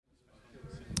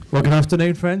Well, good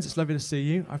afternoon, friends. It's lovely to see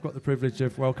you. I've got the privilege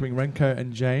of welcoming Remco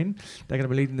and Jane. They're going to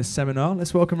be leading this seminar.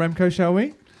 Let's welcome Remco, shall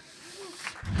we?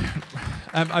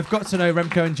 I've got to know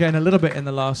Remco and Jane a little bit in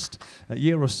the last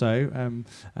year or so,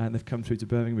 and they've come through to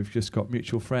Birmingham. We've just got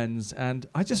mutual friends, and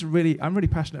I'm really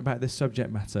passionate about this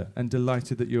subject matter, and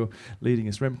delighted that you're leading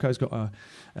us. Remco's got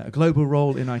a global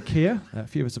role in IKEA. A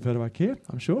few of us have heard of IKEA,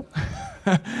 I'm sure.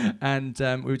 And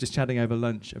we were just chatting over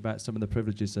lunch about some of the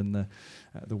privileges and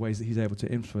the ways that he's able to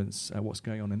influence what's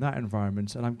going on in that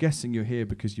environment. And I'm guessing you're here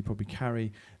because you probably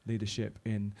carry leadership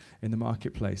in the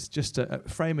marketplace. Just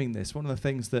framing this, one of the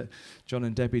things that John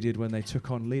and Debbie did when they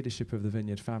took on leadership of the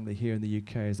Vineyard family here in the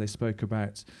UK is they spoke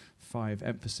about 5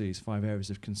 emphases, 5 areas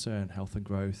of concern: health and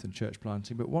growth and church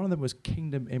planting. But one of them was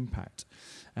kingdom impact.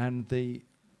 And the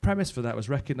premise for that was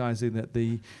recognizing that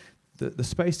the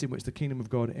space in which the kingdom of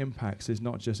God impacts is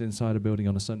not just inside a building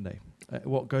on a Sunday.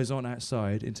 What goes on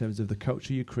outside in terms of the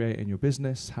culture you create in your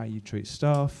business, how you treat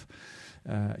staff,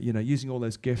 using all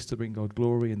those gifts to bring God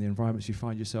glory in the environments you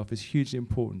find yourself is hugely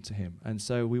important to him. And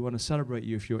so we want to celebrate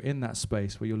you if you're in that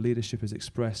space where your leadership is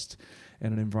expressed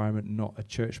in an environment, not a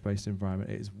church-based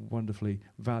environment. It is wonderfully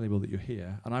valuable that you're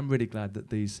here. And I'm really glad that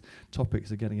these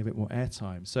topics are getting a bit more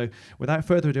airtime. So without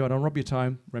further ado, I don't rob your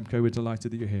time. Remco, we're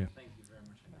delighted that you're here. Thank you very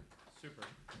much. Super.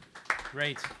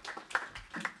 Great.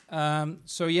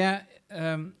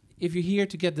 If you're here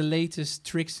to get the latest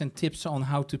tricks and tips on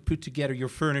how to put together your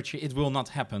furniture, it will not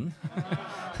happen.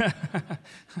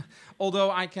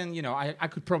 Although I can, I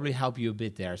could probably help you a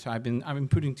bit there. So I've been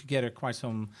putting together quite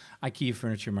some IKEA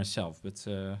furniture myself. But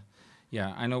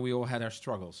I know we all had our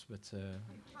struggles. But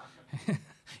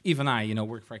even I,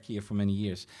 worked for IKEA for many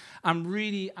years. I'm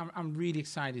really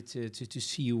excited to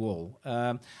see you all.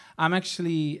 I'm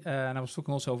actually, and I was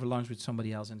talking also over lunch with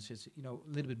somebody else, and it's a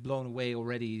little bit blown away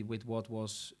already with what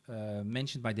was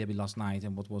mentioned by Debbie last night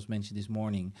and what was mentioned this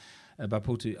morning by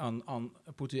Putu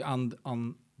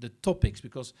on the topics,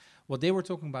 because what they were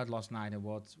talking about last night and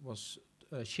what was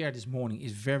shared this morning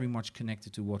is very much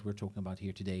connected to what we're talking about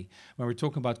here today, when we're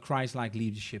talking about Christ-like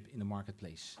leadership in the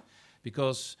marketplace.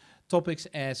 Because topics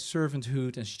as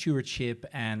servanthood and stewardship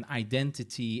and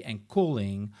identity and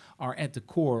calling are at the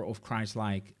core of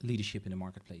Christ-like leadership in the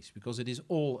marketplace, because it is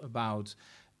all about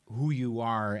who you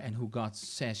are and who God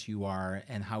says you are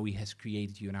and how he has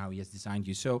created you and how he has designed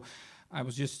you. So I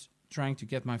was just trying to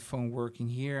get my phone working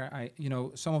here.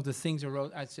 Some of the things I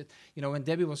wrote, I said, when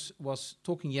Debbie was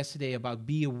talking yesterday about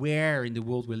be aware in the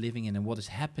world we're living in and what is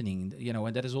happening,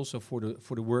 and that is also for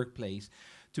the workplace,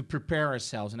 to prepare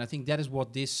ourselves. And I think that is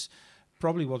what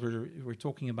we're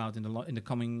talking about in the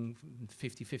coming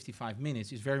 55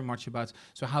 minutes is very much about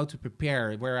how to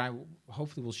prepare, where I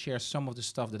hopefully will share some of the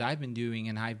stuff that I've been doing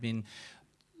and I've been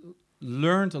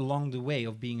learned along the way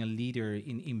of being a leader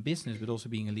in business, but also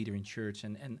being a leader in church,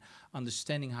 and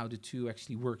understanding how the two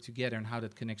actually work together and how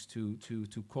that connects to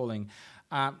calling.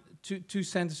 Two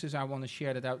sentences I want to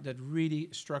share that really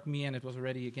struck me, and it was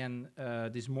already again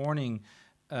this morning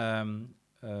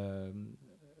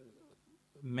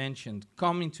mentioned.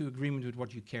 Come into agreement with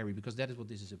what you carry, because that is what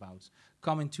this is about.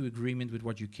 Come into agreement with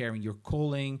what you carry, your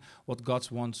calling, what God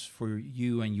wants for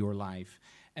you and your life.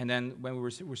 And then when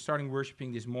we're starting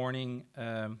worshiping this morning,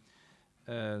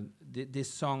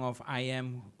 this song of I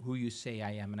am who you say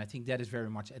I am. And I think that is very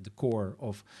much at the core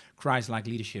of Christ-like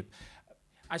leadership.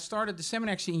 I started the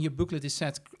seminar actually in your booklet. It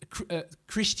said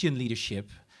Christian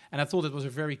leadership. And I thought it was a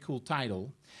very cool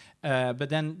title. But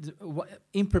then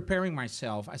in preparing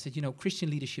myself, I said, Christian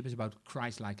leadership is about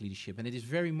Christ-like leadership. And it is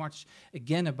very much,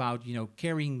 again, about,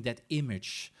 carrying that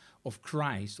image of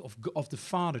Christ, of the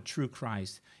Father through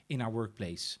Christ in our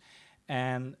workplace.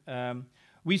 And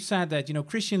we said that,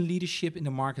 Christian leadership in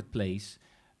the marketplace,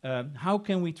 how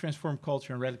can we transform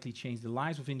culture and radically change the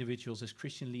lives of individuals as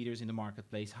Christian leaders in the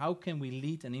marketplace? How can we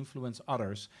lead and influence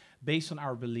others based on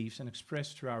our beliefs and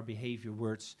expressed through our behavior,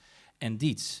 words, and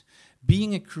deeds?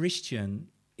 Being a Christian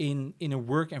in a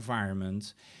work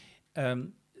environment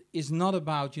is not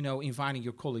about inviting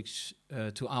your colleagues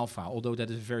to Alpha, although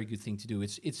that is a very good thing to do.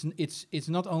 It's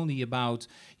not only about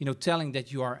telling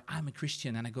that I'm a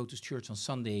Christian and I go to church on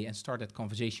Sunday and start that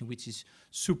conversation, which is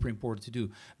super important to do.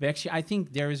 But actually, I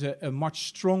think there is a much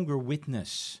stronger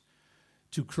witness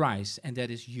to Christ, and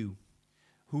that is you,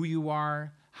 who you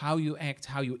are, how you act,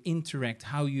 how you interact,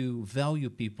 how you value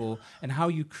people, and how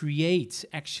you create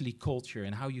actually culture,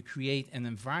 and how you create an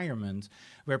environment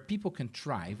where people can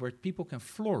thrive, where people can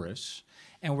flourish,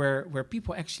 and where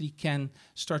people actually can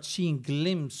start seeing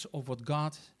glimpse of what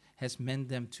God has meant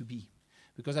them to be.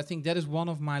 Because I think that is one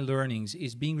of my learnings,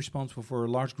 is being responsible for a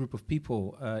large group of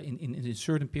people in a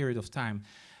certain period of time,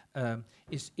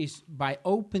 is by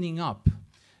opening up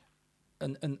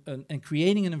and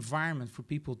creating an environment for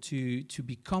people to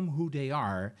become who they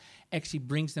are actually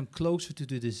brings them closer to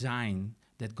the design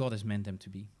that God has meant them to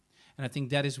be. And I think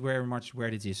that is very much where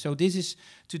it is. So this is,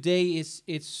 today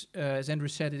it's as Andrew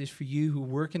said, it is for you who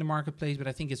work in the marketplace, but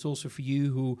I think it's also for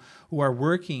you who are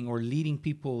working or leading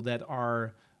people that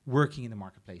are working in the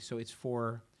marketplace. So it's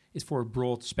for a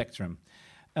broad spectrum.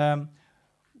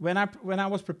 When I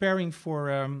was preparing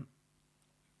for...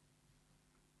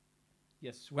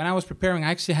 when I was preparing,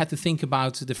 I actually had to think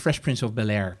about the Fresh Prince of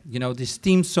Bel-Air. You know, this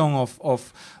theme song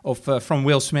of from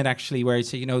Will Smith, actually, where he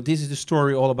said, you know, this is the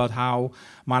story all about how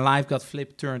my life got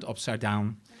flipped, turned upside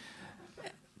down.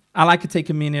 I like to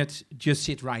take a minute, just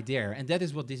sit right there. And that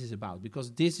is what this is about,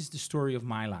 because this is the story of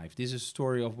my life. This is a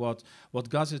story of what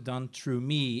God has done through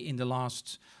me in the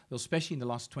last, well, especially in the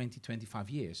last 20,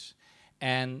 25 years.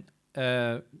 And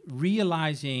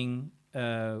realizing...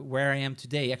 where I am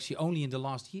today, actually only in the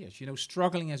last years, you know,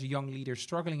 struggling as a young leader,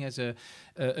 struggling as a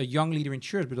young leader in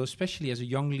church, but especially as a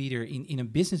young leader in a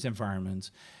business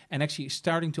environment, and actually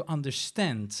starting to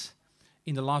understand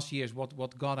in the last years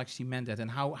what God actually meant that and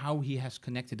how he has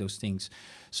connected those things.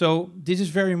 So this is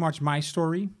very much my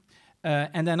story.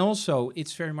 And then also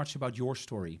it's very much about your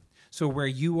story. So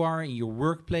where you are in your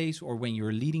workplace, or when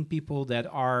you're leading people that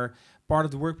are part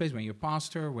of the workplace, when you're a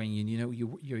pastor, when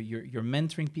you're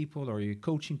mentoring people, or you're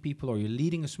coaching people, or you're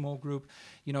leading a small group,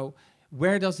 you know,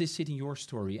 where does this sit in your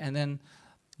story? And then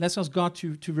let's ask God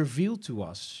to reveal to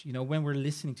us, you know, when we're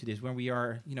listening to this, when we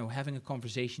are, you know, having a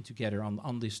conversation together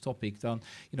on this topic, then,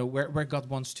 you know, where God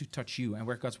wants to touch you and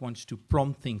where God wants to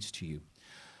prompt things to you.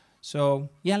 So,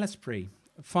 yeah, let's pray.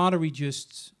 Father, we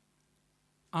just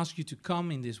ask you to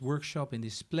come in this workshop, in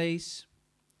this place.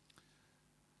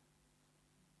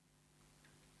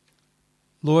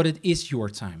 Lord, it is your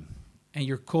time, and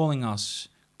you're calling us.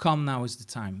 Come, now is the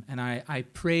time. And I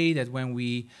pray that when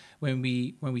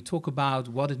we talk about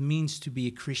what it means to be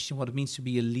a Christian, what it means to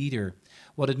be a leader,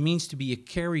 what it means to be a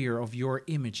carrier of your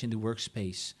image in the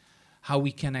workspace, how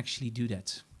we can actually do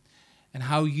that, and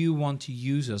how you want to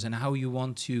use us, and how you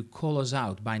want to call us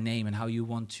out by name, and how you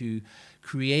want to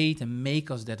create and make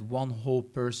us that one whole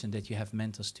person that you have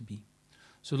meant us to be.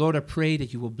 So, Lord, I pray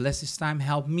that you will bless this time.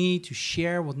 Help me to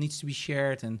share what needs to be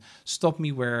shared and stop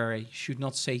me where I should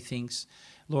not say things.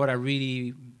 Lord, I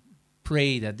really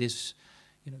pray that this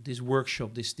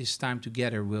workshop, this time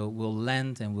together will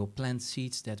land and will plant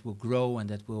seeds that will grow and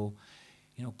that will,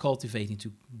 you know, cultivate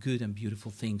into good and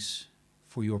beautiful things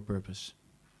for your purpose.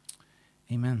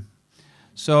 Amen.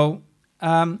 So,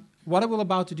 what I will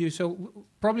about to do, so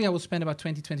probably I will spend about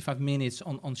 20, 25 minutes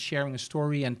on sharing a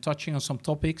story and touching on some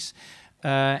topics.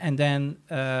 And then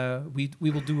we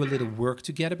will do a little work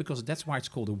together, because that's why it's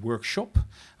called a workshop.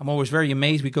 I'm always very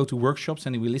amazed. We go to workshops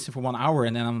and we listen for 1 hour,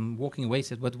 and then I'm walking away and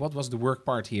said, what was the work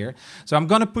part here? So I'm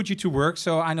going to put you to work.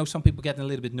 So I know some people get a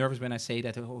little bit nervous when I say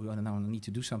that, oh, I don't know, I need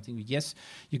to do something. Yes,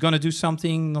 you're going to do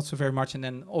something, not so very much. And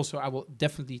then also I will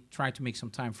definitely try to make some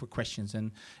time for questions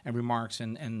and remarks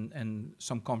and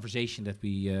some conversation that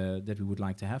we would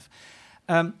like to have.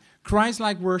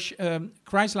 Christ-like worship,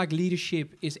 Christ-like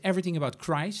leadership is everything about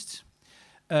Christ.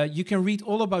 You can read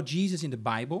all about Jesus in the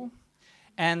Bible.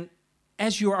 And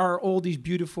as you are all these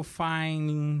beautiful,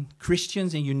 fine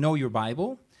Christians and you know your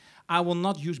Bible, I will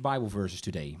not use Bible verses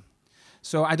today.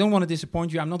 So I don't want to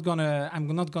disappoint you. I'm not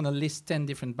gonna list 10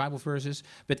 different Bible verses,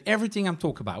 but everything I'm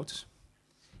talking about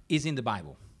is in the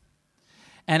Bible.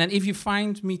 And then if you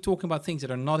find me talking about things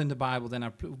that are not in the Bible,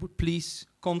 then please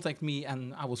contact me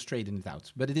and I will straighten it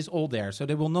out. But it is all there. So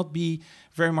there will not be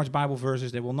very much Bible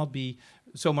verses. There will not be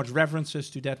so much references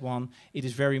to that one. It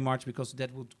is very much, because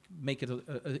that would make it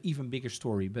an even bigger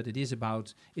story. But it is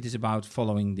about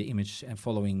following the image and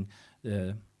following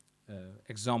the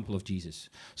example of Jesus.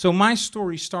 So my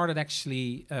story started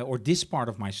actually, or this part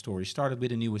of my story started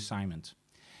with a new assignment.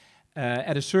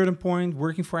 At a certain point,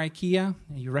 working for IKEA,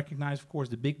 and you recognize, of course,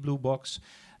 the big blue box.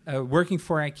 Working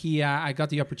for IKEA, I got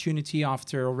the opportunity,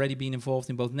 after already being involved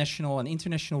in both national and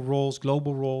international roles,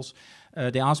 global roles.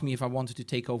 They asked me if I wanted to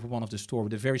take over one of the stores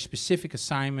with a very specific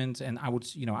assignment, and I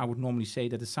would normally say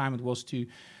that the assignment was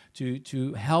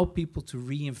to help people to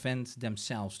reinvent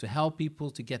themselves, to help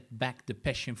people to get back the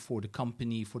passion for the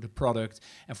company, for the product,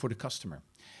 and for the customer.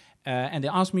 And they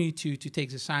asked me to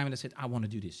take the assignment. I said, I want to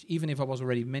do this. Even if I was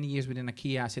already many years within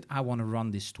IKEA, I said, I want to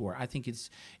run this store. I think it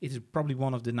is probably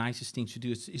one of the nicest things to do.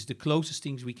 It's the closest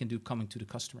things we can do coming to the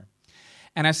customer.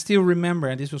 And I still remember,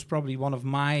 and this was probably one of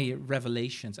my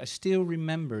revelations, I still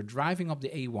remember driving up the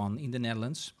A1 in the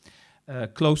Netherlands,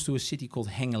 close to a city called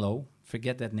Hengelo.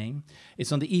 Forget that name.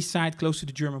 It's on the east side, close to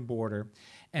the German border.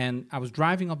 And I was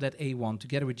driving up that A1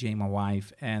 together with Jane, my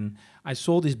wife, and I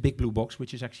saw this big blue box,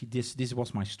 which is actually this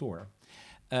was my store.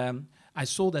 I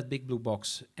saw that big blue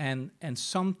box, and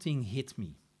something hit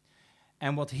me.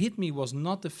 And what hit me was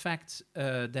not the fact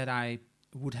that I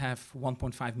would have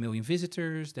 1.5 million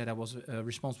visitors, that I was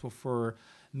responsible for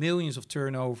millions of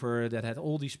turnover, that had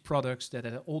all these products, that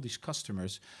had all these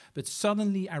customers. But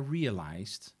suddenly I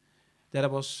realized that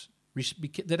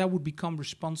I would become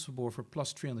responsible for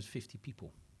plus 350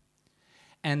 people.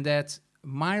 And that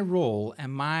my role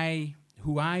and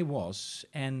who I was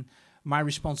and my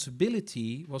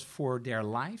responsibility was for their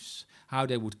lives, how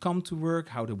they would come to work,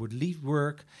 how they would leave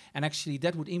work, and actually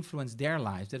that would influence their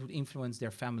lives, that would influence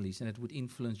their families, and it would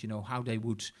influence, how they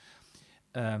would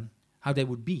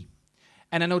be.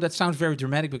 And I know that sounds very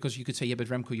dramatic because you could say, yeah, but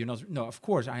Remco, you're not. No, of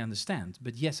course, I understand.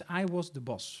 But yes, I was the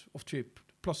boss of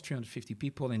plus 350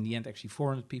 people, in the end, actually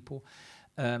 400 people.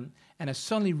 And I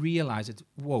suddenly realized that,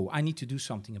 whoa, I need to do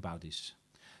something about this.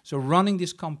 So running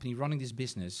this company, running this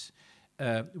business,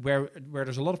 where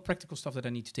there's a lot of practical stuff that I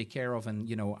need to take care of, and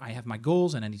I have my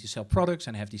goals, and I need to sell products,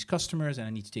 and I have these customers, and I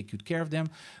need to take good care of them.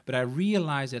 But I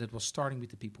realized that it was starting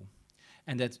with the people,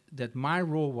 and that my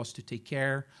role was to take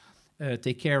care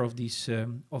of these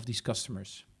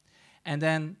customers, and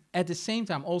then at the same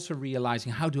time also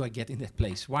realizing, how do I get in that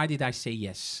place? Why did I say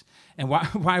yes, and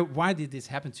why did this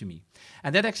happen to me?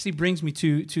 And that actually brings me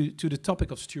to the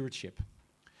topic of stewardship,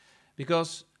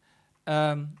 because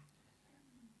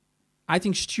I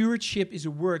think stewardship is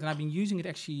a word, and I've been using it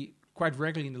actually quite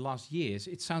regularly in the last years.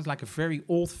 It sounds like a very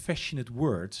old-fashioned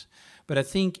word, but I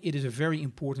think it is a very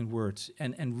important word.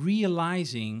 And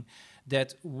realizing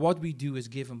that what we do is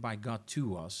given by God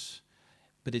to us,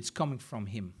 but it's coming from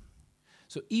Him.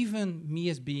 So even me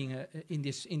as being in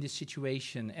this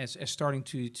situation, as starting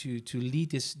to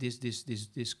lead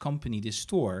this company, this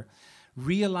store,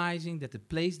 realizing that the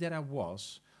place that I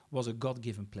was a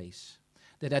God-given place.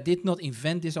 That I did not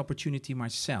invent this opportunity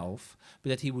myself, but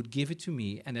that He would give it to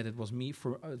me, and that it was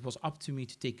up to me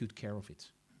to take good care of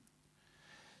it.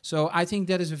 So I think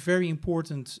that is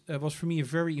was for me a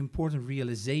very important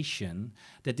realization,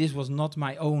 that this was not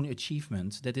my own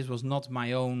achievement, that this was not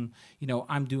my own,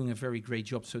 I'm doing a very great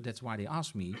job, so that's why they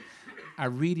asked me. I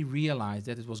really realized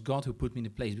that it was God who put me in the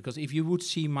place. Because if you would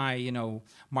see my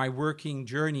working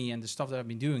journey and the stuff that I've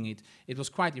been doing, it was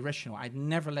quite irrational. I'd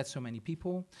never led so many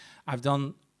people. I've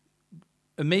done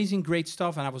amazing, great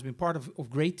stuff, and I was been part of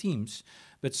great teams.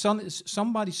 But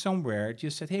somebody somewhere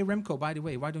just said, "Hey, Remco, by the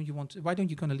way, why don't you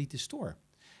gonna lead the store?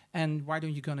 And why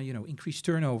don't you gonna increase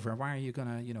turnover? Why are you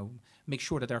gonna make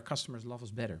sure that our customers love us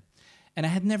better?" And I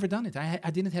had never done it.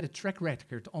 I didn't have a track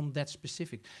record on that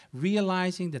specific.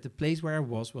 Realizing that the place where I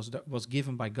was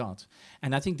given by God.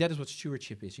 And I think that is what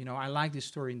stewardship is. I like this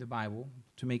story in the Bible,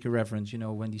 to make a reference,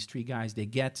 when these three guys,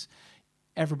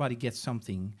 everybody gets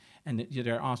something, and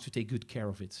they're asked to take good care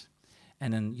of it.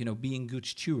 And then, being good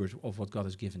stewards of what God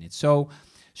has given it. So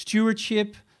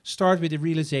stewardship starts with the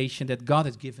realization that God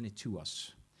has given it to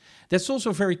us. That's also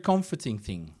a very comforting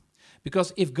thing.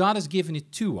 Because if God has given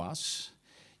it to us,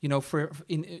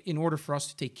 in order for us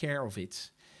to take care of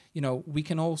it, we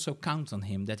can also count on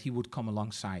Him, that He would come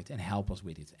alongside and help us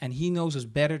with it. And He knows us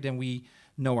better than we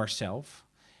know ourselves,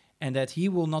 and that He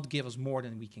will not give us more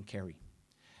than we can carry.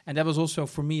 And that was also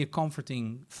for me a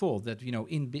comforting thought, that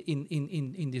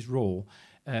in this role,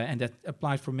 and that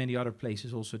applies for many other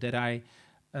places also,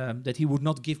 that He would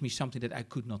not give me something that I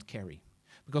could not carry.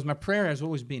 Because my prayer has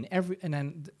always been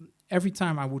every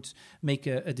time I would make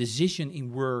a decision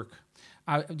in work,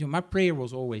 my prayer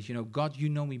was always, God, you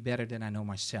know me better than I know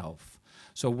myself.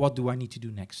 So what do I need to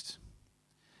do next?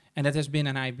 And that has been,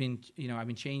 and I've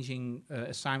been changing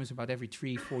assignments about every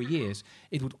 3-4 years.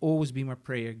 It would always be my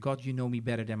prayer, God, you know me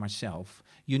better than myself.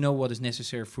 You know what is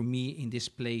necessary for me in this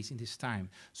place, in this time.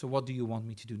 So what do you want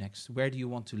me to do next? Where do you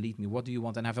want to lead me? What do you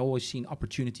want? And I've always seen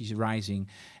opportunities arising,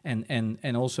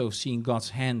 and also seeing God's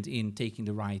hand in taking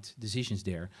the right decisions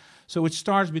there. So it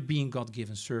starts with being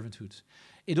God-given servanthood.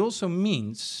 It also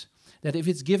means that if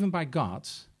it's given by God,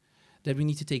 that we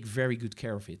need to take very good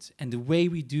care of it. And the way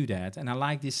we do that, and I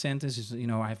like this sentence, is,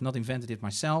 I have not invented it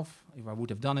myself. If I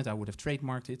would have done it, I would have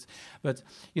trademarked it. But,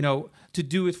 to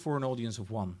do it for an audience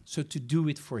of one. So to do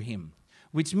it for Him.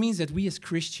 Which means that we as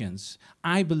Christians,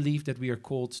 I believe that we are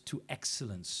called to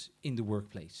excellence in the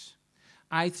workplace.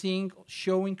 I think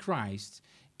showing Christ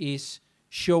is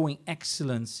showing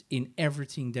excellence in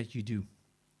everything that you do.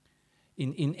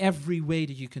 In every way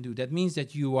that you can do. That means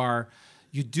that you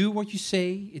do what you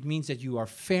say, it means that you are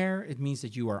fair, it means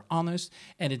that you are honest,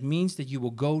 and it means that you will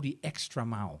go the extra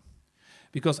mile.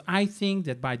 Because I think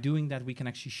that by doing that, we can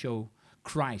actually show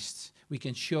Christ, we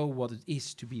can show what it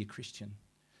is to be a Christian.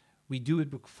 We do it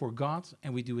for God,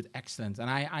 and we do it excellent. And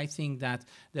I think that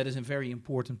is a very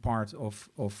important part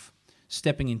of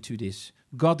stepping into this,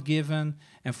 God-given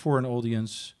and for an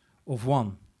audience of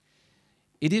one.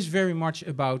 It is very much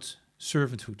about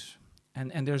servanthood.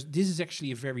 And this is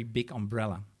actually a very big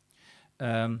umbrella.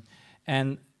 I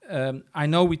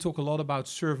know we talk a lot about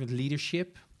servant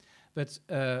leadership, but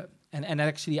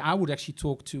actually I would actually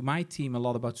talk to my team a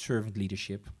lot about servant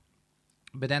leadership.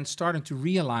 But then starting to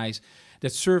realize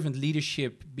that servant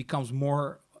leadership becomes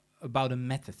more about a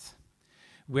method,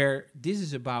 where this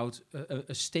is about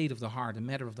a state of the heart, a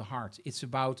matter of the heart.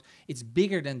 It's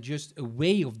bigger than just a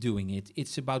way of doing it.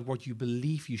 It's about what you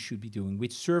believe you should be doing,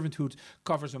 which servanthood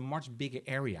covers a much bigger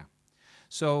area.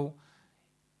 So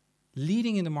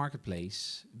leading in the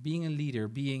marketplace, being a leader,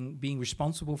 being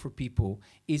responsible for people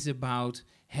is about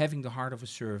having the heart of a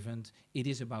servant. It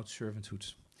is about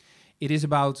servanthood. It is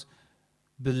about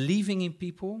believing in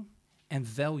people and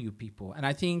value people. And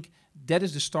I think that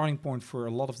is the starting point for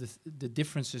a lot of the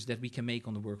differences that we can make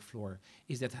on the work floor,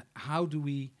 is that how do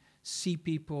we see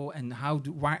people, and how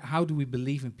do we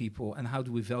believe in people, and how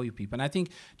do we value people? And I think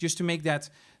just to make that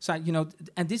side,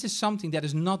 and this is something that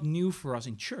is not new for us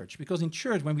in church, because in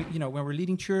church, when we're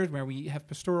leading church, when we have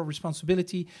pastoral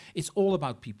responsibility, it's all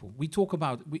about people. We talk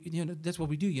about, that's what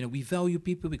we do. We value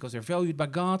people because they're valued by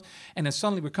God, and then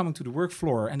suddenly we're coming to the work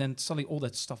floor, and then suddenly all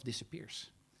that stuff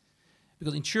disappears.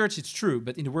 Because in church it's true,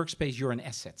 but in the workspace you're an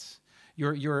asset.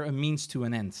 You're a means to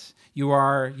an end. You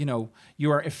are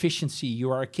efficiency. You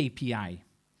are a KPI.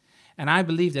 And I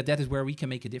believe that is where we can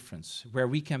make a difference, where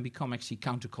we can become actually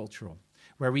countercultural,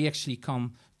 where we actually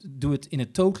do it in a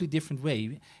totally different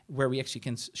way, where we actually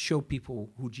can show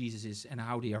people who Jesus is and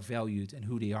how they are valued and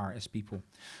who they are as people.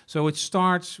 So it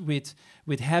starts with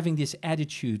having this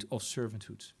attitude of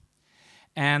servanthood.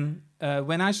 And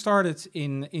when I started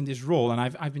in this role, and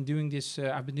I've been doing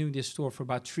this store for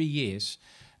about 3 years.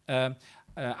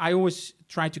 I always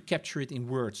try to capture it in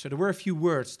words. So there were a few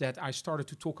words that I started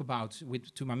to talk about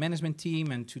to my management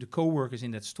team and to the co-workers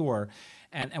in that store.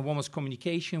 And one was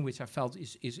communication, which I felt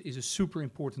is a super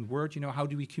important word. How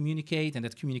do we communicate? And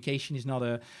that communication is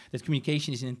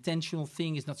an intentional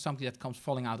thing. It's not something that comes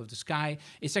falling out of the sky.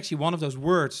 It's actually one of those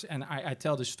words. And I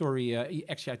tell this story.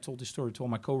 I told this story to all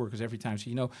my co-workers every time.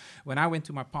 So, when I went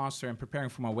to my pastor and preparing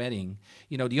for my wedding,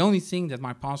 the only thing that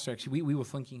my pastor actually, we were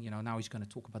thinking, now he's going to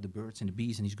talk about the birds and the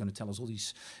bees, and he's going to tell us all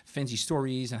these fancy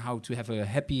stories and how to have a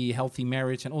happy, healthy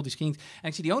marriage and all these things.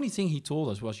 Actually, the only thing he told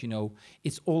us was,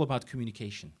 it's all about communication.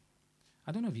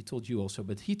 I don't know if he told you also,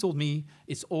 but he told me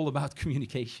it's all about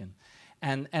communication.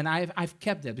 And I've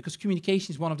kept that, because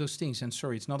communication is one of those things. And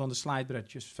sorry, it's not on the slide, but I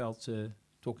just felt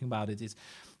talking about it.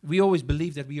 We always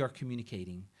believe that we are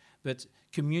communicating. But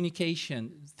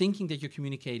communication, thinking that you're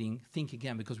communicating, think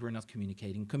again, because we're not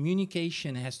communicating.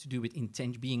 Communication has to do with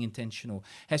being intentional.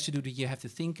 Has to do that you have to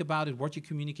think about it, what you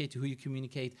communicate, to who you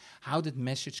communicate, how that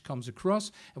message comes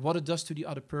across, and what it does to the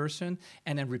other person,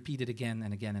 and then repeat it again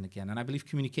and again and again. And I believe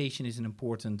communication is an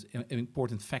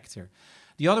important factor.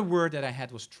 The other word that I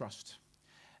had was trust.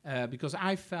 Because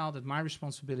I felt that my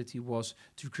responsibility was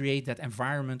to create that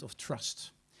environment of trust.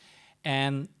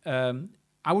 And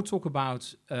I would talk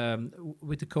about,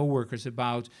 with the co-workers,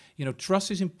 about,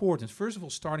 trust is important. First of all,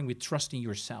 starting with trusting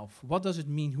yourself. What does it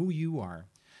mean who you are?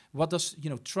 What does,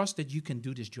 trust that you can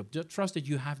do this job. Trust that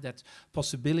you have that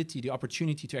possibility, the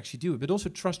opportunity to actually do it. But also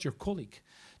trust your colleague.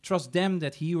 Trust them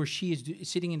that he or she is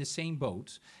sitting in the same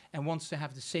boat and wants to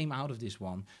have the same out of this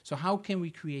one. So how can we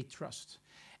create trust?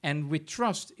 And with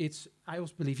trust, I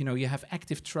always believe, you have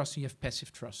active trust and you have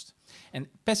passive trust. And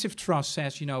passive trust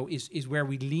says, is where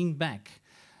we lean back.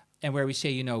 And where we say,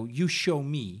 you show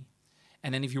me,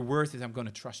 and then if you're worth it, I'm going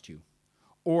to trust you.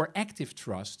 Or active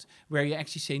trust, where you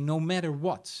actually say, no matter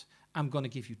what, I'm going to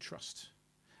give you trust.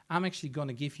 I'm actually going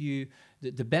to give you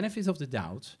the benefit of the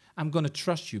doubt. I'm going to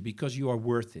trust you because you are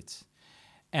worth it.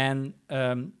 And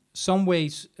some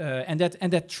ways, and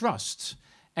that trust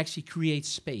actually creates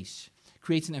space.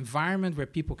 Creates an environment where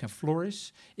people can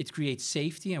flourish. It creates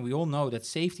safety, and we all know that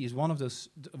safety is one of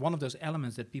those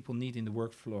elements that people need in the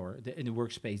work floor, in the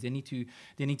workspace. They need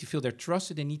to feel they're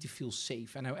trusted. They need to feel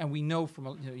safe, and we know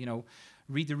from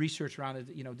read the research around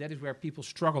it. That is where people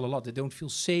struggle a lot. They don't feel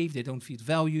safe. They don't feel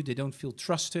valued. They don't feel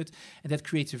trusted, and that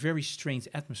creates a very strange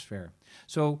atmosphere.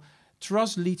 So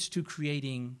trust leads to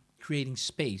creating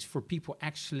space for people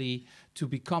actually to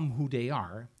become who they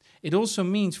are. It also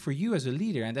means for you as a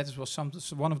leader, and that was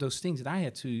one of those things that I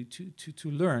had to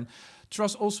learn,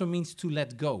 trust also means to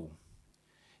let go.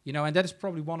 And that is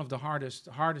probably one of the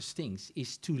hardest things,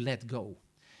 is to let go.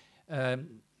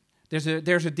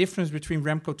 there's a difference between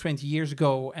Remco 20 years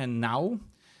ago and now.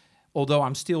 Although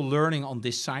I'm still learning on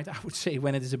this side, I would say,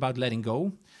 when it is about letting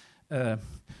go.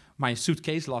 My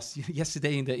suitcase lost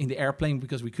yesterday in the airplane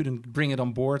because we couldn't bring it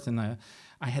on board, and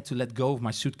I had to let go of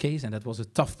my suitcase, and that was a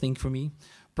tough thing for me.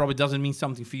 Probably doesn't mean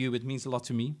something for you, but it means a lot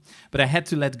to me. But I had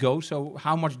to let go. So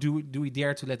how much do we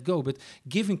dare to let go? But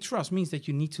giving trust means that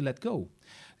you need to let go.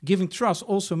 Giving trust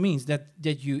also means that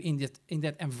you in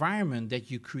that environment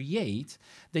that you create,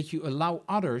 that you allow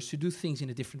others to do things in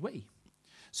a different way.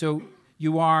 So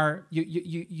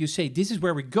you say this is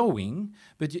where we're going,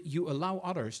 but you allow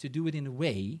others to do it in a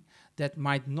way that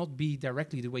might not be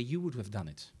directly the way you would have done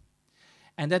it.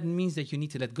 And that means that you need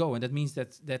to let go. And that means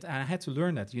that I had to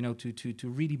learn that, to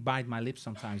really bite my lips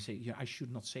sometimes. Say, I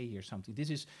should not say here something. This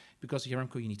is because,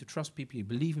 Remco, you need to trust people. You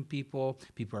believe in people.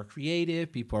 People are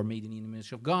creative. People are made in the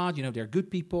image of God. They're good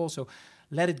people. So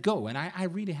let it go. And I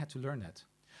really had to learn that.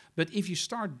 But if you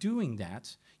start doing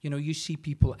that, you see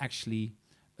people actually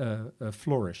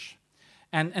flourish.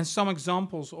 And some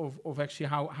examples of actually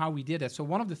how we did that. So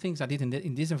one of the things I did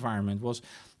in this environment was,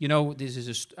 this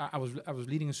is I was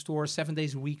leading a store 7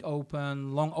 days a week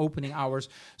open, long opening hours.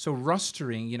 So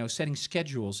rostering, setting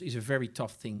schedules is a very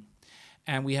tough thing.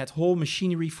 And we had whole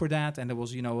machinery for that, and there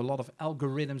was a lot of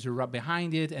algorithms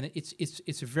behind it, and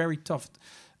it's a very tough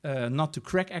nut to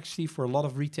crack actually for a lot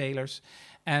of retailers.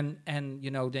 And then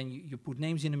you put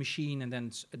names in the machine, and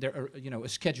then a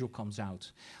schedule comes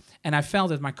out. And I felt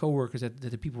that my coworkers, that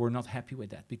the people were not happy with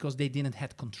that because they didn't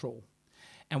have control.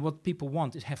 And what people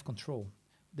want is have control.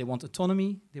 They want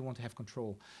autonomy. They want to have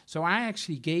control. So I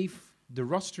actually gave the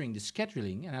rostering, the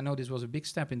scheduling, and I know this was a big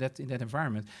step in that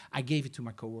environment. I gave it to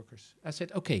my coworkers. I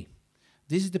said, okay,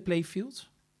 this is the play field.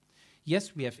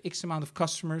 Yes, we have X amount of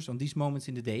customers on these moments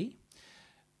in the day.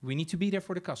 We need to be there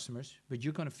for the customers, but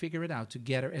you're going to figure it out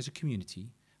together as a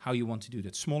community, how you want to do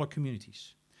that, smaller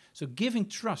communities. So giving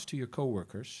trust to your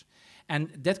coworkers, and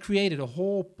that created a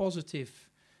whole positive,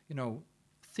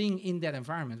 thing in that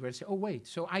environment where they say, oh wait,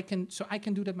 so I can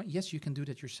do that. Yes, you can do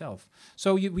that yourself.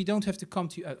 So we don't have to come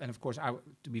to you. And of course,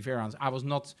 to be very honest, I was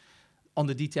not on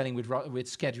the detailing with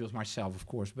schedules myself, of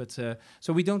course. But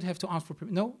so we don't have to ask for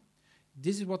permission. No.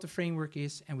 This is what the framework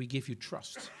is, and we give you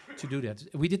trust to do that.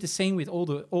 We did the same with all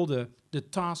the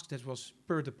tasks that was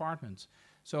per department.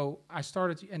 So I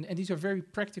started, and these are very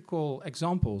practical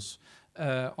examples.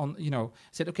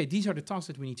 Said, okay, these are the tasks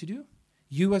that we need to do.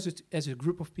 You as a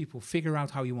group of people figure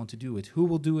out how you want to do it, who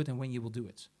will do it, and when you will do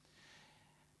it.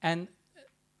 And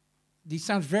these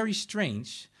sound very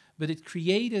strange, but it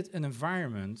created an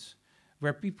environment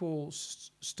where people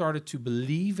started to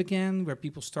believe again, where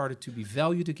people started to be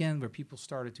valued again, where people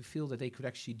started to feel that they could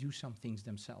actually do some things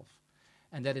themselves.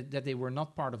 And that they were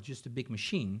not part of just a big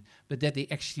machine, but that they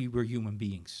actually were human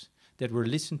beings, that were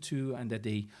listened to, and that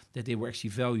they were actually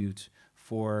valued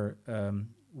for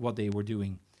what they were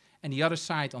doing. And the other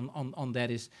side on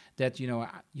that is that,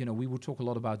 we would talk a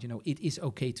lot about, it is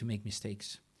okay to make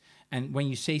mistakes. And when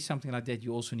you say something like that,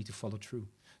 you also need to follow through.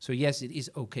 So yes, it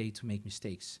is okay to make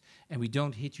mistakes, and we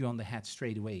don't hit you on the head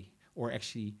straight away, or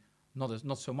actually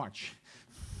not so much.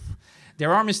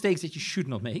 There are mistakes that you should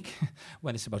not make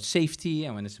when it's about safety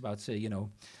and when it's about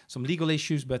some legal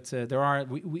issues. But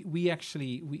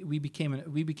we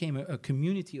became a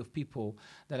community of people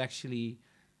that actually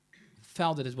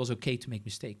felt that it was okay to make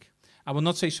mistake. I will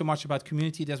not say so much about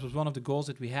community. That was one of the goals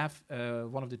that we have.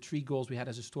 One of the 3 goals we had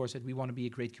as a store said we want to be a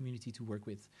great community to work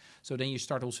with. So then you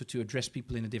start also to address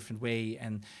people in a different way,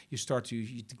 and you start to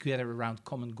gather around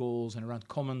common goals and around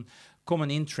common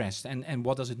interests. And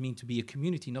what does it mean to be a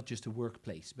community, not just a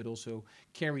workplace, but also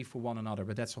carry for one another.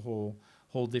 But that's a whole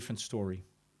different story.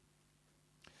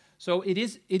 So it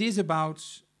is about,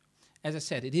 as I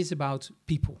said, it is about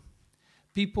people.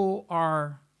 People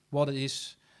are what it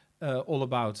is all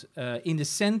about. In the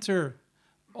center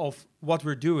of what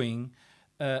we're doing,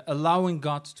 allowing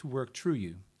God to work through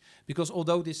you. Because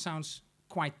although this sounds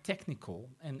quite technical,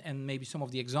 and maybe some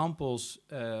of the examples,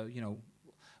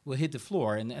 will hit the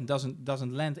floor and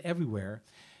doesn't land everywhere,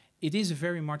 it is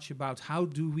very much about how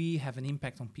do we have an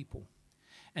impact on people.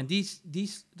 And that's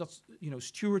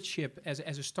stewardship as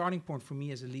a starting point for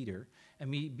me as a leader, and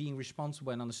me being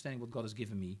responsible and understanding what God has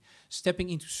given me,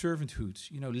 stepping into servanthood,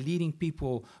 leading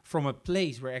people from a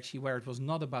place where it was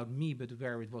not about me, but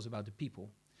where it was about the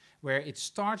people, where it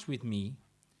starts with me,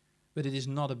 but it is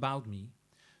not about me,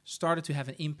 started to have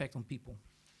an impact on people.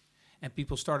 And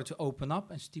people started to open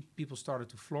up, and people started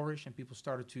to flourish, and people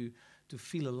started to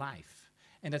feel alive.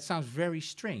 And that sounds very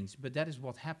strange, but that is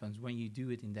what happens when you do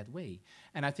it in that way.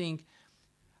 And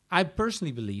I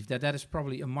personally believe that is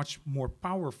probably a much more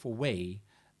powerful way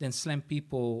than slam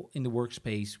people in the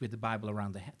workspace with the Bible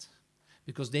around the head,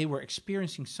 because they were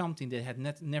experiencing something they had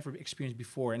never experienced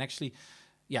before. And actually,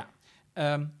 yeah.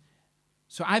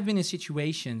 So I've been in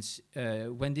situations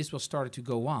when this was started to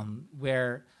go on,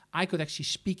 where I could actually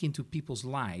speak into people's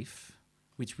life,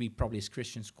 which we probably as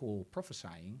Christians call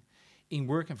prophesying, in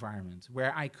work environment,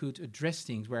 where I could address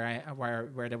things,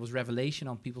 where there was revelation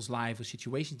on people's life or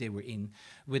situations they were in,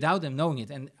 without them knowing it.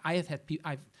 And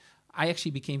I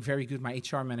actually became very good. My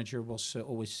HR manager was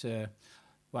always,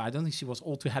 well, I don't think she was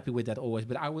all too happy with that always,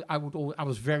 but I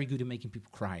was very good at making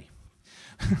people cry.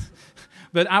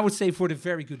 But I would say for the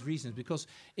very good reasons, because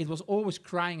it was always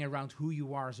crying around who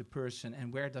you are as a person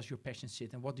and where does your passion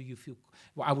sit and what do you feel.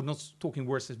 Well, I would not talk in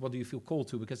words as what do you feel called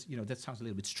to, because that sounds a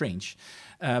little bit strange.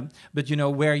 But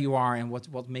where you are and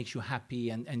what makes you happy,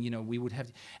 and we would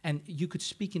have, and you could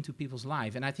speak into people's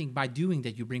life, and I think by doing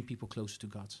that you bring people closer to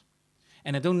God.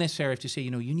 And I don't necessarily have to say,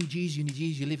 you need Jesus,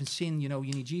 you live in sin, you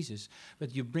need Jesus.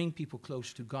 But you bring people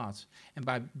close to God. And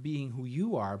by being who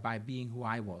you are, by being who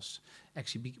I was,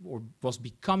 was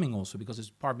becoming also, because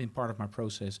it's been part of my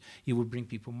process, you would bring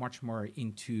people much more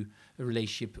into a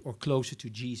relationship or closer to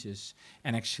Jesus.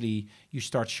 And actually, you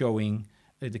start showing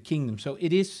the kingdom. So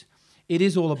it is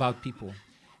all about people.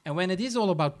 And when it is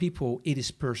all about people, it is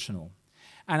personal.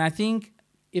 And I think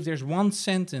if there's one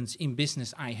sentence in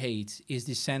business I hate, is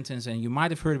this sentence, and you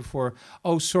might have heard it before,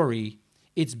 oh, sorry,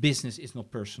 it's business, it's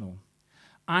not personal.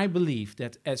 I believe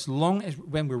that as long as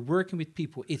when we're working with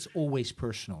people, it's always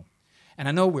personal. And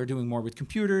I know we're doing more with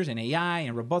computers and AI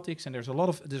and robotics, and there's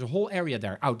a whole area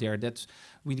out there that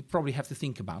we probably have to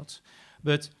think about.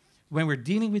 But when we're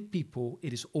dealing with people,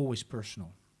 it is always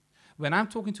personal. When I'm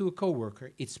talking to a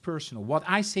coworker, it's personal. What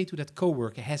I say to that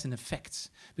coworker has an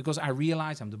effect, because I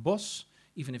realize I'm the boss.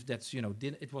 Even if that's,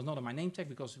 it was not on my name tag,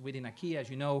 because within IKEA, as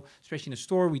you know, especially in a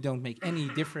store, we don't make any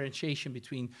differentiation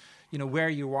between, where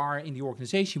you are in the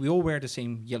organization. We all wear the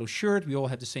same yellow shirt. We all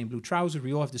have the same blue trousers.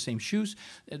 We all have the same shoes,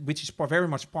 which is very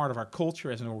much part of our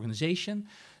culture as an organization.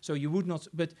 So you would not,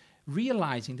 but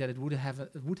realizing that it would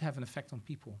have an effect on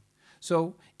people.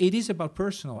 So it is about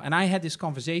personal. And I had this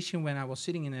conversation when I was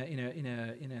sitting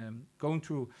going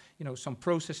through, some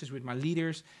processes with my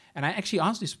leaders. And I actually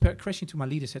asked this question to my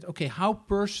leader. Said, okay, how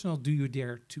personal do you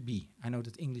dare to be? I know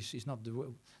that English is not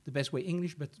the best way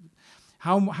English, but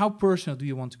how personal do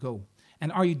you want to go?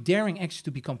 And are you daring actually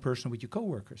to become personal with your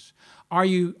coworkers? Are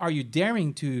you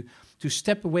daring to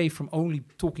step away from only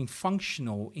talking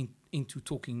functional into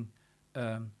talking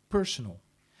personal?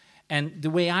 And the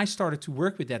way I started to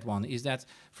work with that one is that,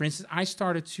 for instance, I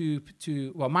started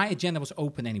my agenda was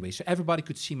open anyway, so everybody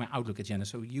could see my Outlook agenda.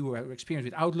 So you were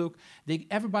experienced with Outlook.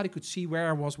 Everybody could see where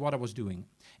I was, what I was doing.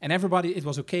 And it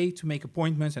was okay to make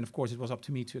appointments, and of course it was up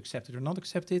to me to accept it or not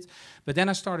accept it. But then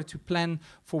I started to plan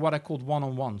for what I called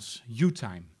one-on-ones, you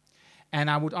time. And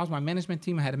I would ask my management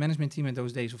team, I had a management team in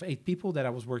those days of 8 people that I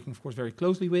was working, of course, very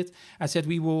closely with. I said,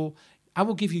 I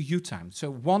will give you time. So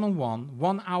one-on-one,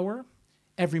 1 hour,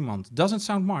 every month. Doesn't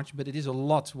sound much, but it is a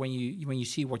lot when you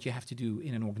see what you have to do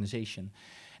in an organization.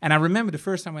 And I remember the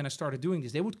first time when I started doing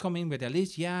this, they would come in with their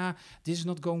list. Yeah, this is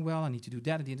not going well. I need to do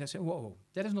that. And I said, whoa,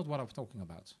 that is not what I'm talking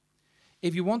about.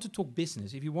 If you want to talk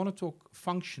business, if you want to talk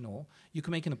functional, you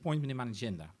can make an appointment in my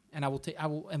agenda, and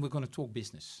and we're going to talk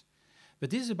business. But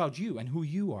this is about you and who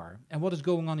you are and what is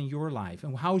going on in your life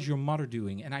and how's your mother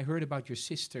doing. And I heard about your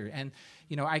sister, and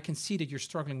I can see that you're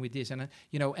struggling with this, and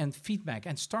and feedback,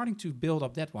 and starting to build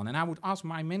up that one. And I would ask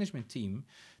my management team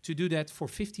to do that for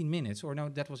 15 minutes, or no,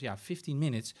 that was 15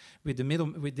 minutes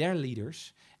with their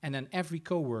leaders, and then every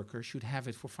coworker should have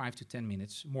it for 5 to 10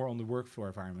 minutes, more on the work floor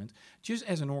environment, just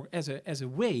as a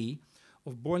way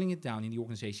of boiling it down in the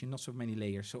organization, not so many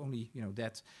layers, so only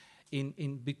that.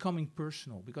 In becoming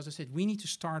personal, because I said we need to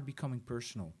start becoming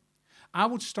personal. I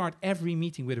would start every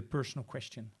meeting with a personal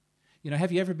question.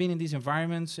 Have you ever been in these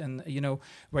environments and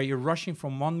where you're rushing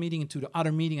from one meeting into the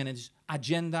other meeting, and it's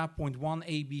agenda point 1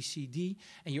 A B C D,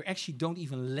 and you actually don't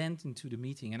even land into the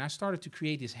meeting. And I started to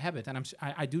create this habit, and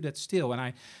I do that still. And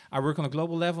I work on a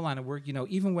global level, and I work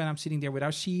even when I'm sitting there with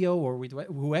our CEO or with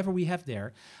whoever we have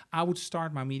there, I would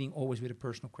start my meeting always with a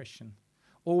personal question.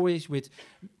 Always with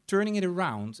turning it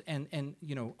around and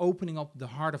opening up the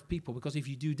heart of people, because if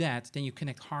you do that, then you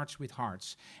connect hearts with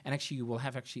hearts, and actually you will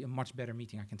have a much better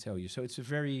meeting, I can tell you. So it's a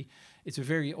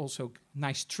very also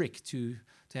nice trick to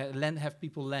have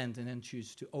people land and then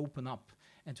choose to open up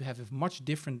and to have a much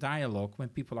different dialogue when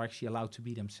people are actually allowed to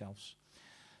be themselves.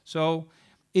 So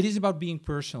it is about being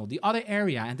personal. The other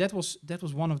area, and that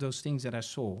was one of those things that I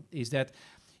saw, is that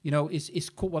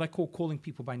is what I call calling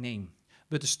people by name.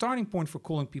 But the starting point for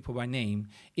calling people by name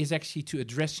is actually to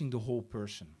addressing the whole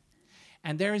person.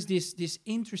 And there is this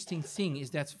interesting thing is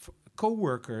that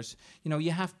co-workers,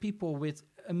 you have people with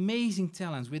amazing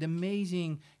talents, with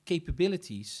amazing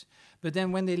capabilities, but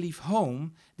then when they leave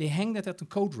home, they hang that at the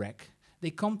code rack, they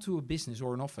come to a business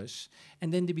or an office,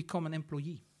 and then they become an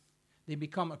employee. They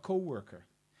become a co-worker.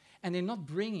 And they're not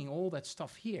bringing all that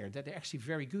stuff here that they're actually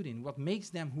very good in, what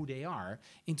makes them who they are,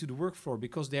 into the work floor,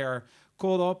 because they're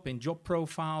caught up in job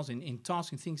profiles, in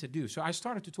tasks and things they do. So I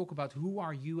started to talk about who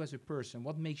are you as a person,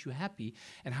 what makes you happy,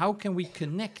 and how can we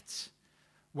connect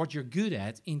what you're good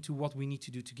at into what we need to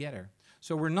do together.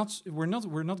 So we're not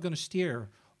going to steer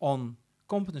on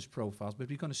competence profiles, but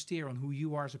we're going to steer on who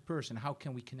you are as a person. How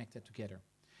can we connect that together?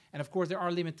 And of course, there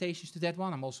are limitations to that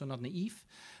one. I'm also not naive,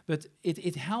 but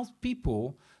it helps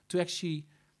people to actually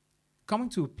come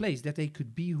to a place that they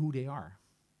could be who they are.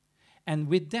 And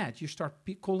with that, you start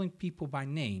calling people by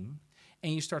name,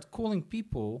 and you start calling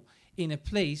people in a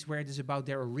place where it is about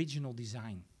their original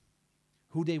design,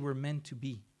 who they were meant to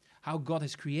be, how God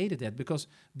has created that. Because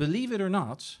believe it or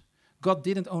not, God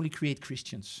didn't only create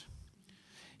Christians.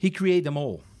 He created them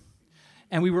all.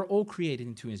 And we were all created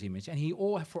into his image. And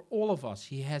for all of us,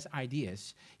 he has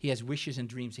ideas. He has wishes and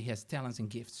dreams. He has talents and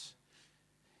gifts.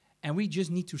 And we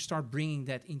just need to start bringing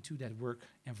that into that work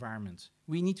environment.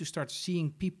 We need to start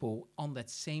seeing people on that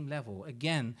same level.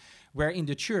 Again, where in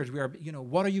the church, we are,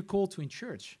 what are you called to in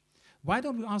church? Why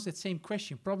don't we ask that same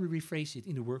question? Probably rephrase it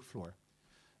in the work floor.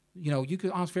 You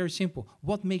could ask very simple,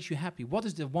 what makes you happy? What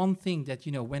is the one thing that,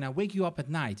 when I wake you up at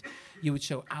night, you would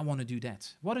say, I want to do that.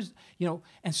 What is,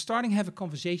 and starting have a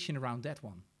conversation around that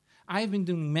one. I have been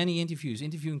doing many interviews,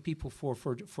 interviewing people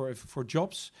for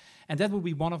jobs, and that will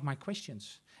be one of my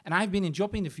questions. And I've been in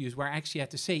job interviews where I actually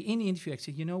had to say, in the interview, I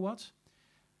said, you know what?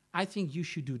 I think you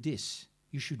should do this.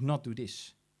 You should not do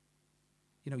this.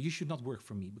 You should not work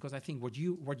for me, because I think what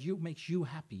you makes you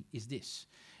happy is this.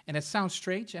 And it sounds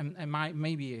strange, and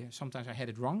maybe sometimes I had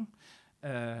it wrong,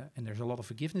 and there's a lot of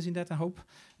forgiveness in that, I hope.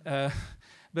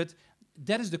 But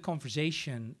that is the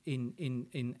conversation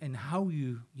in how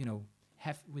you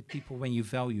have with people when you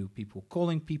value people,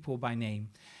 calling people by name.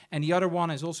 And the other one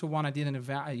is also one I did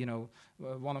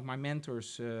one of my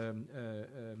mentors in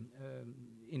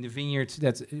the vineyard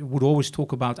that would always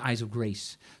talk about eyes of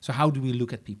grace. So how do we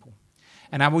look at people?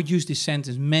 And I would use this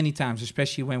sentence many times,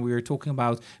 especially when we were talking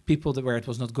about people where it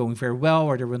was not going very well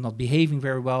or they were not behaving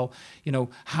very well.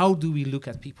 How do we look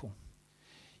at people?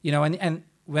 And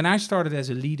when I started as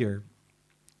a leader,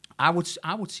 I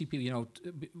would see people,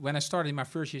 when I started in my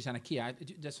first years at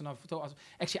IKEA, that's enough.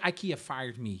 Actually, IKEA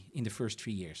fired me in the first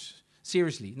 3 years.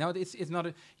 Seriously. No, it's not,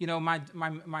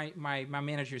 my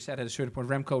manager said at a certain point,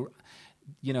 Remco,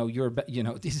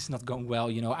 this is not going well.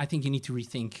 I think you need to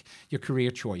rethink your career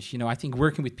choice. I think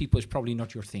working with people is probably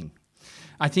not your thing.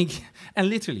 I think,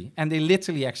 and they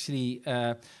literally actually,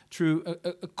 through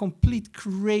a complete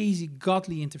crazy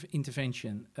godly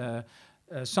intervention,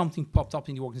 something popped up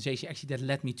in the organization actually that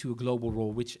led me to a global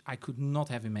role, which I could not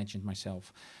have imagined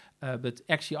myself. But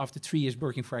actually, after 3 years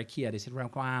working for IKEA, they said,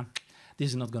 Remco, this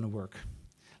is not going to work.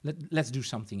 Let's do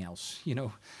something else.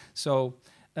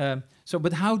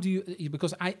 But how do you?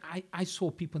 Because I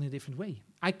saw people in a different way.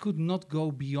 I could not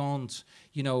go beyond,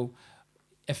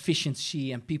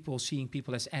 efficiency and seeing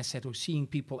people as asset, or seeing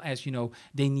people as,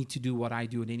 they need to do what I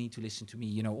do, they need to listen to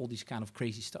me, all this kind of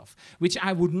crazy stuff, which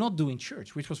I would not do in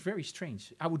church, which was very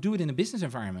strange. I would do it in a business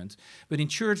environment, but in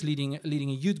church, leading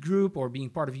a youth group or being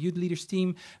part of a youth leaders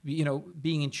team,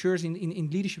 being in church in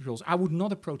leadership roles, I would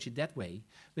not approach it that way.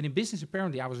 But in business,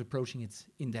 apparently, I was approaching it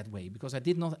in that way, because I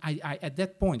at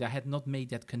that point, I had not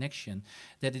made that connection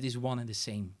that it is one and the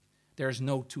same. There's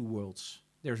no two worlds.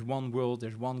 There's one world,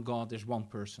 there's one God, there's one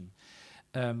person,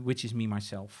 which is me,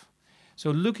 myself. So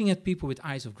looking at people with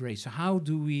eyes of grace. So how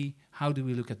do we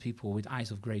look at people with eyes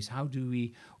of grace? How do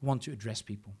we want to address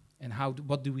people? And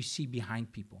what do we see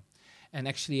behind people? And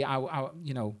actually,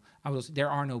 there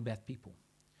are no bad people.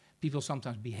 People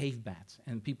sometimes behave bad,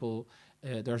 and people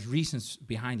there's reasons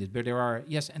behind it. But there are,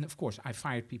 yes, and of course, I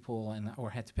fired people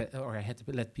or I had to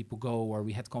let people go, or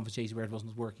we had conversations where it was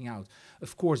not working out.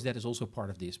 Of course, that is also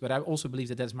part of this. But I also believe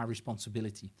that is my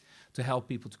responsibility, to help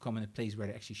people to come in a place where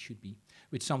they actually should be,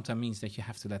 which sometimes means that you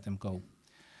have to let them go.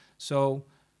 So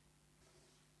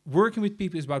working with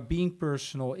people is about being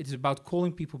personal. It is about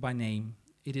calling people by name.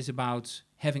 It is about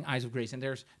having eyes of grace. And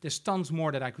there's tons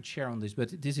more that I could share on this,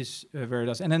 but this is where it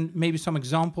does. And then maybe some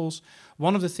examples.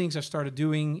 One of the things I started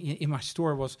doing in my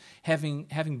store was having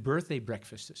birthday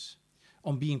breakfasts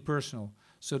on being personal.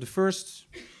 So the first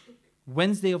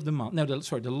Wednesday of the month,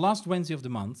 the last Wednesday of the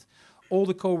month, all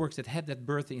the co-workers that had that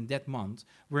birthday in that month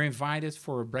were invited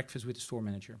for a breakfast with the store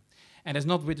manager. And as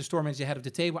not with the store manager head of the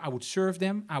table, I would serve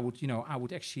them. I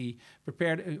would actually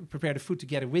prepare the food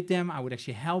together with them. I would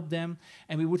actually help them,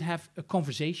 and we would have a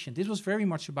conversation. This was very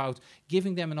much about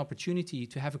giving them an opportunity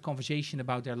to have a conversation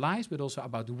about their lives, but also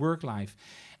about the work life.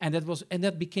 And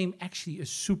that became actually a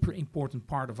super important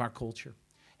part of our culture.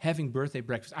 Having birthday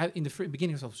breakfast. In the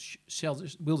beginning, I was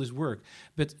will this work?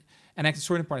 And at a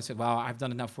certain point, I said, well, I've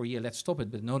done it now for a year, let's stop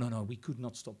it. But no, we could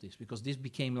not stop this, because this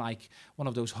became like one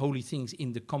of those holy things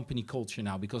in the company culture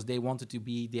now, because they wanted to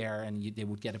be there, and they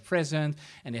would get a present,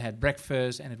 and they had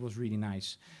breakfast, and it was really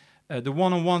nice. The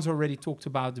one-on-ones already talked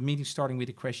about, the meeting starting with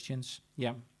the questions.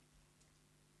 Yeah.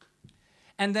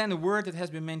 And then a word that has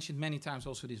been mentioned many times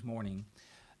also this morning.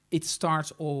 It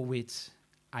starts all with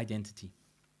identity.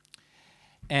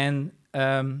 And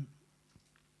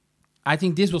I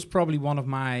think this was probably one of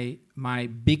my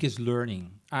biggest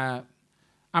learning.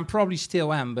 I'm probably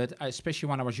still am, but especially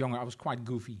when I was younger, I was quite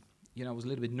goofy. I was a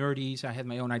little bit nerdy, so I had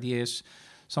my own ideas,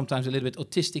 sometimes a little bit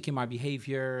autistic in my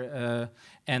behavior,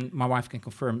 and my wife can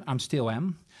confirm I still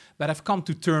am. But I've come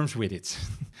to terms with it.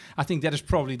 I think that is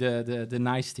probably the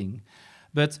nice thing.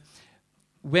 But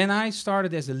when I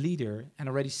started as a leader, and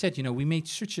already said, we made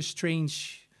such a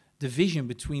strange division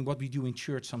between what we do in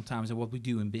church sometimes and what we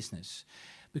do in business.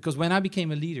 Because when I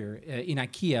became a leader in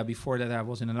IKEA, before that I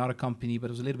was in another company,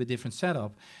 but it was a little bit different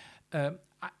setup,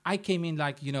 I came in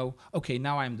like, okay,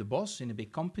 now I'm the boss in a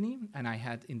big company, and I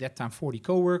had in that time 40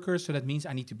 co-workers, so that means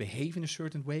I need to behave in a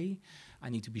certain way.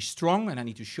 I need to be strong, and I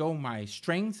need to show my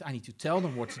strength. I need to tell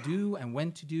them what to do and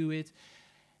when to do it.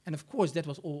 And of course, that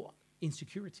was all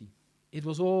insecurity. It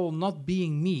was all not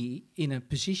being me in a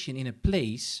position, in a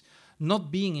place,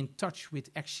 not being in touch with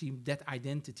actually that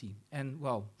identity. And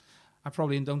well, I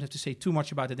probably don't have to say too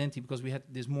much about identity, because we had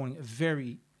this morning a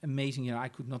very amazing, I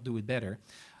could not do it better.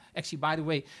 Actually, by the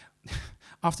way,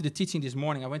 after the teaching this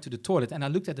morning, I went to the toilet and I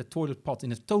looked at the toilet pot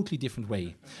in a totally different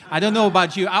way. I don't know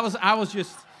about you. I was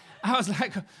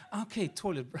like, okay,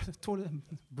 toilet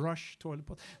brush, toilet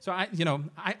pot. So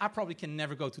I probably can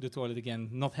never go to the toilet again,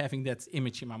 not having that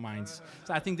image in my mind. So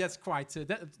I think that's quite.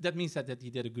 That means that you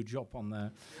did a good job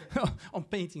on on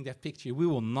painting that picture. We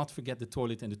will not forget the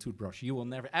toilet and the toothbrush. You will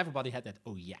never. Everybody had that.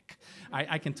 Oh yuck!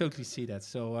 I can totally see that.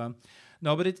 So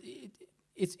no, but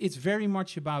it's very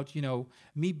much about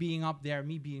me being up there,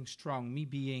 me being strong, me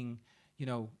being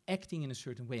acting in a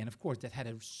certain way. And of course, that had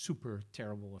a super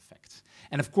terrible effect.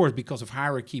 And of course, because of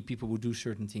hierarchy, people would do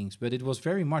certain things. But it was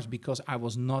very much because I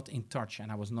was not in touch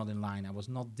and I was not in line. I was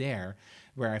not there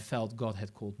where I felt God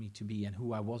had called me to be and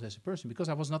who I was as a person, because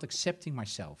I was not accepting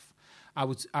myself. I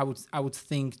would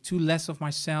think too less of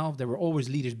myself. There were always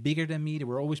leaders bigger than me. There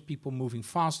were always people moving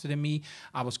faster than me.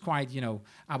 I was quite,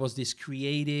 I was this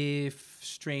creative,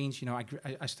 strange,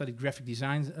 I studied graphic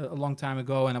design a long time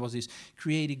ago, and I was this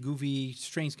creative, goofy,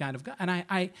 strange kind of guy. And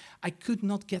I could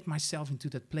not get myself into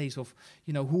that place of,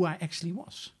 who I actually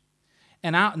was.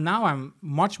 And now I'm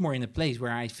much more in a place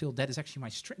where I feel that is actually my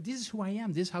strength. This is who I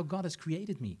am. This is how God has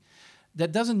created me.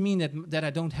 That doesn't mean that I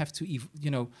don't have to,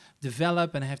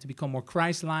 develop and I have to become more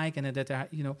Christ-like, and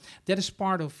that is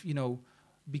part of,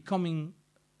 becoming,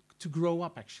 to grow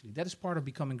up. Actually, that is part of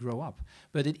becoming grow up.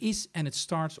 But it is, and it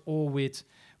starts all with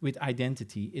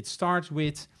identity. It starts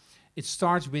with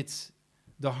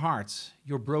the heart,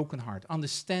 your broken heart,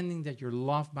 understanding that you're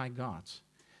loved by God.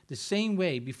 The same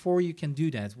way, before you can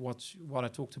do that, what I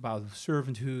talked about,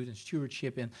 servanthood and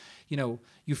stewardship, and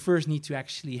you first need to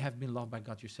actually have been loved by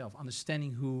God yourself,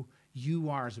 understanding who you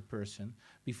are as a person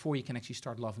before you can actually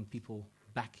start loving people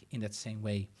back in that same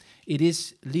way. It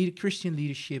is Christian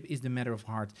leadership is the matter of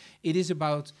heart. It is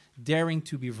about daring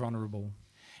to be vulnerable.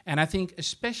 And I think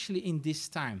especially in this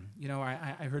time,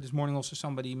 I heard this morning also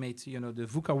somebody made, the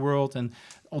VUCA world and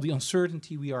all the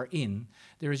uncertainty we are in,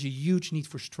 there is a huge need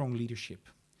for strong leadership.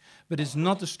 But it's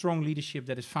not the strong leadership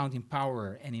that is found in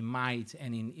power and in might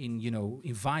and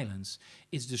in violence.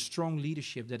 It's the strong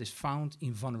leadership that is found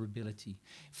in vulnerability,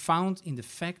 found in the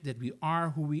fact that we are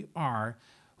who we are,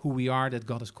 that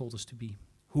God has called us to be,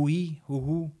 who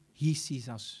He sees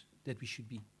us that we should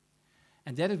be.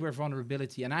 And that is where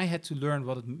vulnerability, and I had to learn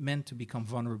what it meant to become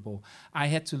vulnerable. I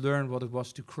had to learn what it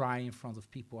was to cry in front of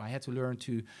people. I had to learn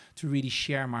to really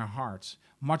share my heart,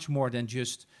 much more than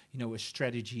just, a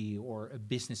strategy or a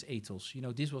business ethos.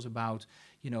 This was about,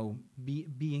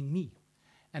 being me.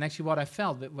 And actually what I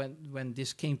felt that when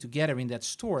this came together in that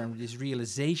store and this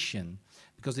realization,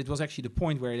 because it was actually the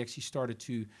point where it actually started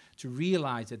to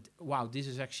realize that, wow, this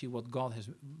is actually what God has,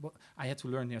 I had to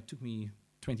learn, it took me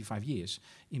 25 years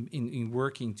in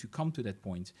working to come to that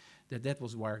point, that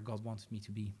was where God wanted me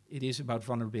to be. It is about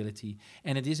vulnerability,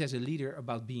 and it is as a leader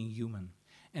about being human.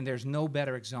 And there's no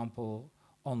better example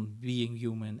on being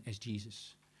human as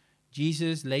Jesus.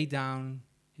 Jesus laid down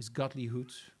his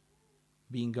godlyhood,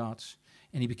 being God,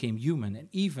 and he became human. And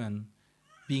even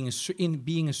in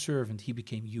being a servant, he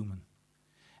became human.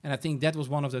 And I think that was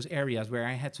one of those areas where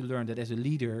I had to learn that as a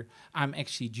leader, I'm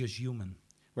actually just human.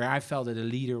 Where I felt that a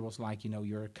leader was like,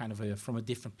 you're kind of from a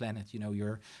different planet,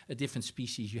 you're a different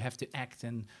species. You have to act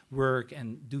and work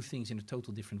and do things in a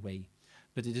total different way.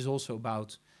 But it is also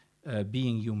about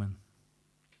being human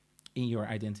in your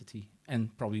identity.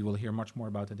 And probably we'll hear much more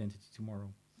about identity tomorrow.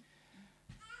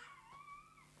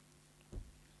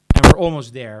 And we're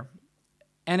almost there.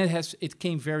 And it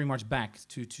came very much back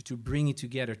to bring it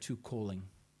together to calling.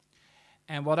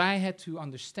 And what I had to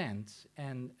understand,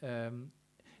 and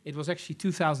it was actually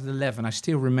 2011, I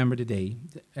still remember the day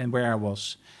and where I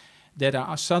was, that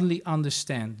I suddenly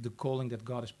understand the calling that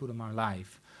God has put in my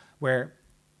life,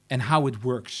 and how it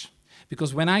works.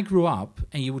 Because when I grew up,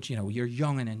 and you're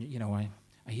young, and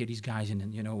I hear these guys, and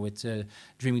with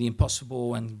dreaming the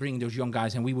impossible, and bringing those young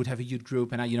guys, and we would have a youth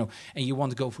group, and and you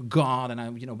want to go for God,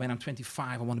 and when I'm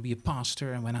 25, I want to be a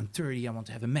pastor, and when I'm 30, I want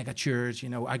to have a mega church.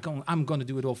 I'm going to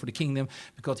do it all for the kingdom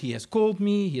because He has called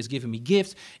me, He has given me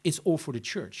gifts. It's all for the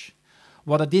church.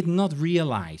 What I did not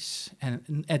realize,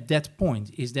 and at that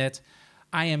point, is that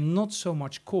I am not so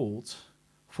much called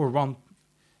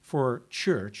for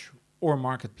church or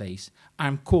marketplace.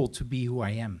 I'm called to be who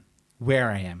I am, where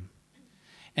I am.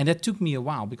 And that took me a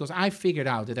while because I figured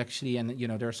out that actually, and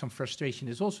there's some frustration.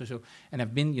 There's also so, and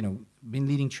I've been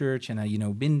leading church, and I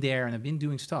been there, and I've been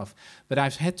doing stuff. But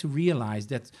I've had to realize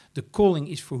that the calling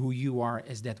is for who you are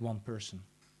as that one person.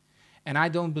 And I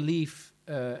don't believe,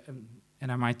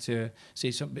 and I might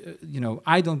say some,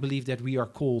 I don't believe that we are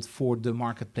called for the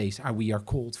marketplace. We are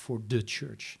called for the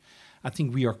church. I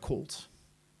think we are called.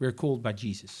 We're called by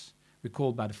Jesus. We're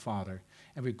called by the Father.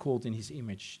 And we're called in His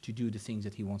image to do the things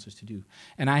that He wants us to do.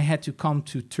 And I had to come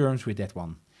to terms with that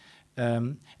one.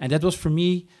 And that was for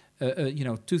me,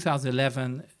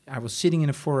 2011, I was sitting in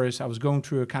a forest, I was going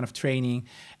through a kind of training,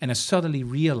 and I suddenly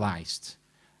realized,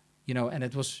 and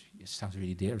it sounds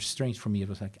really strange for me, it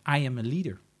was like, I am a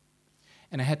leader.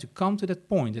 And I had to come to that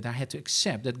point that I had to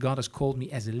accept that God has called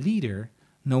me as a leader,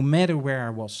 no matter where I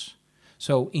was.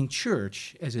 So in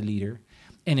church as a leader,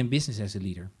 and in business as a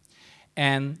leader.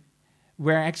 And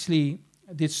where actually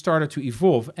this started to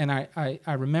evolve, and I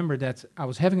remember that I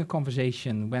was having a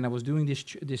conversation when I was doing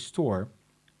this store,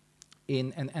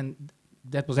 and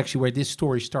that was actually where this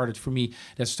story started for me,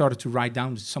 that started to write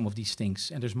down some of these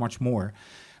things, and there's much more,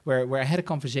 where I had a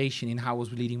conversation in how I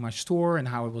was leading my store and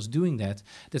how I was doing that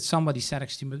somebody said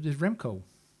actually, Remco,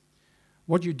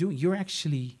 what you're doing, you're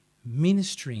actually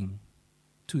ministering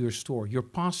to your store, you're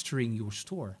pastoring your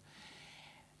store.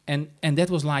 And that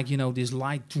was like, this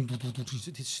light,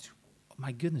 oh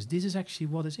my goodness, this is actually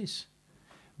what it is.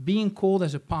 Being called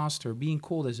as a pastor, being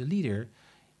called as a leader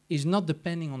is not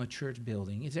depending on a church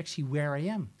building. It's actually where I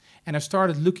am. And I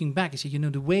started looking back. I said,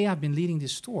 the way I've been leading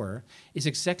this store is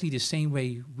exactly the same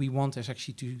way we want us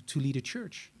actually to lead a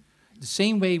church. The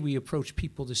same way we approach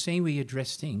people, the same way we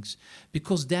address things,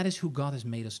 because that is who God has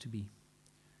made us to be.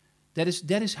 That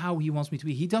is how He wants me to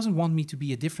be. He doesn't want me to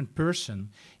be a different person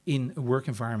in a work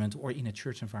environment or in a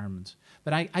church environment.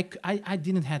 But I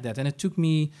didn't have that. And it took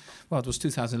me, it was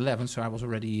 2011, so I was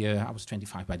already, I was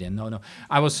 25 by then. No,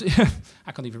 I was,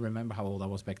 I can't even remember how old I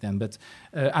was back then. But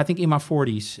I think in my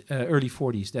 40s, early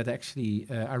 40s, that actually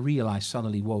I realized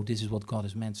suddenly, whoa, this is what God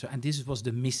has meant. So, and this was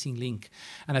the missing link.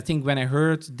 And I think when I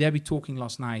heard Debbie talking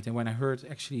last night, and when I heard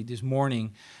actually this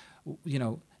morning,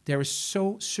 there is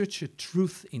such a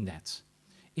truth in that,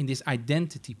 in this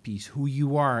identity piece, who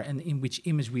you are and in which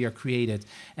image we are created.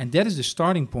 And that is the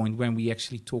starting point when we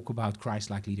actually talk about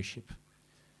Christ-like leadership.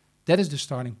 That is the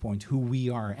starting point, who we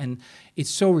are. And it's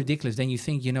so ridiculous. Then you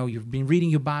think, you've been reading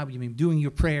your Bible, you've been doing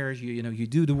your prayers, you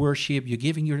do the worship, you're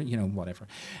giving your, whatever.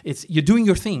 You're doing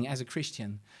your thing as a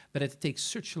Christian, but it takes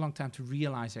such a long time to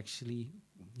realize actually,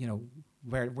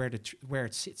 where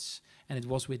it sits. And it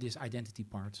was with this identity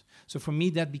part. So for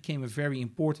me, that became a very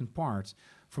important part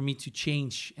for me to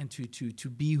change and to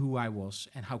be who I was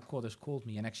and how God has called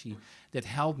me. And actually, that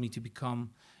helped me to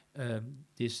become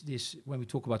this when we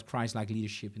talk about Christ-like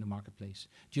leadership in the marketplace.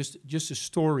 Just a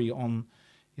story on,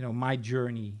 my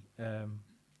journey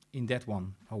in that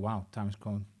one. Oh wow, time is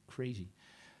going crazy.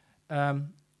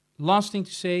 Last thing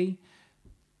to say.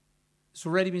 It's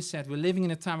already been said, we're living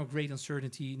in a time of great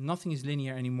uncertainty. Nothing is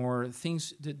linear anymore.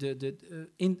 Things,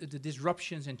 the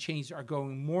disruptions and changes are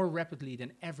going more rapidly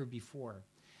than ever before.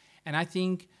 And I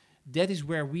think that is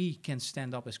where we can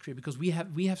stand up as Christians, because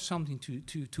we have something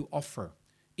to offer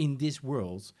in this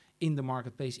world, in the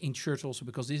marketplace, in church also,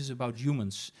 because this is about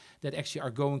humans that actually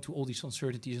are going through all these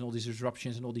uncertainties and all these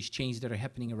disruptions and all these changes that are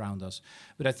happening around us.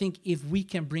 But I think if we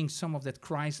can bring some of that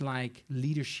Christ-like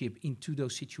leadership into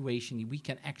those situations, we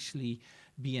can actually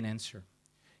be an answer.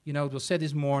 You know, it was said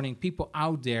this morning, people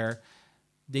out there,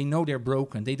 they know they're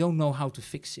broken. They don't know how to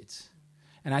fix it.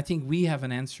 And I think we have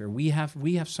an answer. We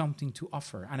have something to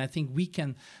offer. And I think we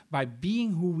can, by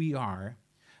being who we are,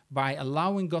 by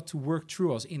allowing God to work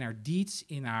through us in our deeds,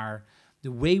 in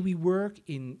the way we work,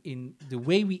 in the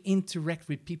way we interact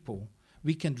with people,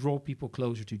 we can draw people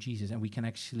closer to Jesus, and we can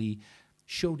actually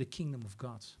show the kingdom of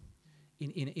God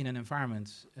in an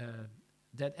environment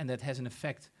that has an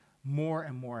effect more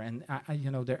and more. And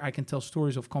I can tell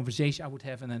stories of conversation I would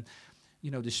have, and then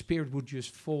the Spirit would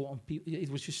just fall on people. It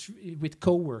was just with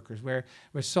coworkers where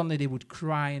suddenly they would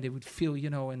cry and they would feel,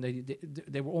 and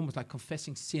they were almost like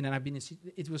confessing sin. And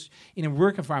it was in a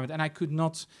work environment, and I could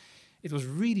not. It was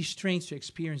really strange to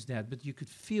experience that, but you could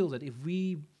feel that if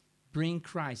we bring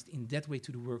Christ in that way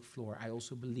to the work floor, I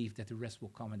also believe that the rest will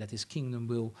come and that His kingdom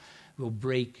will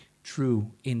break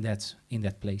through in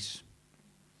that place.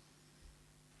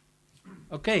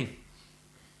 Okay.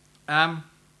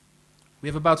 We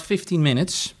have about 15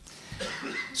 minutes.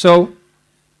 So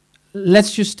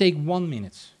let's just take 1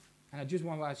 minute. And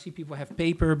I see people have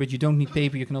paper, but you don't need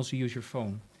paper. You can also use your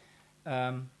phone.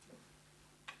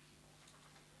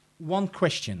 One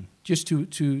question, just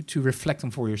to reflect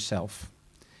on for yourself,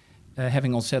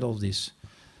 having all said all this.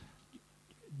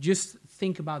 Just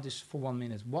think about this for 1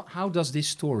 minute. How does this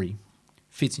story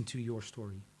fit into your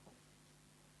story?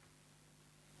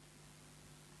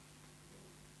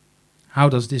 How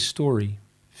does this story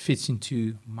fit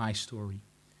into my story?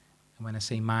 And when I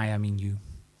say my, I mean you.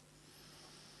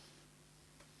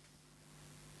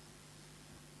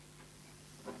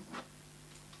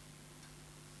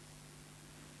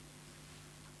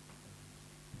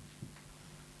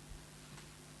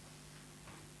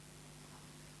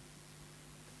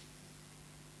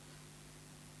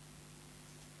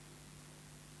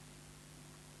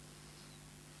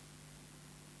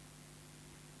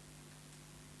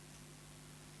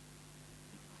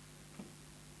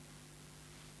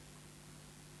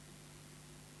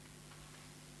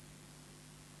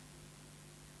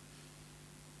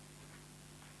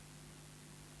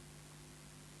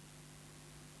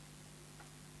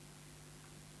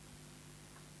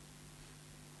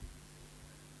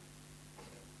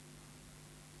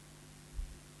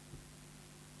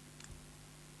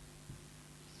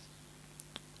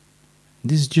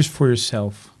 This is just for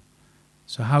yourself.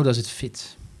 So how does it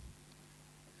fit?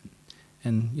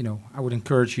 And, I would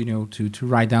encourage you, to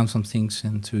write down some things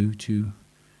and to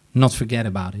not forget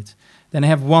about it. Then I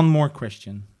have one more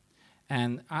question.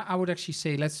 And I would actually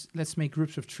say let's make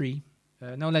groups of 3.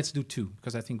 No, let's do 2,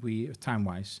 because I think we,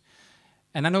 time-wise.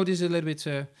 And I know this is a little bit...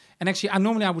 and actually,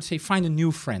 normally I would say find a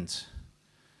new friend.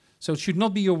 So it should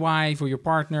not be your wife or your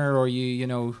partner or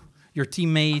your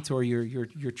teammate or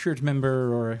your church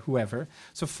member or whoever.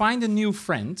 So find a new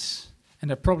friend, and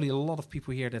there are probably a lot of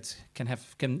people here that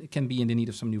can be in the need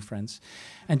of some new friends,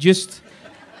 and just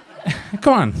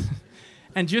come on,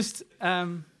 and just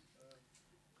have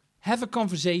a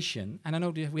conversation. And I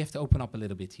know that we have to open up a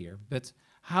little bit here, but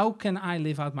how can I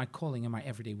live out my calling in my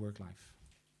everyday work life?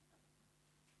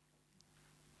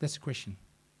 That's the question.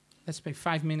 Let's spend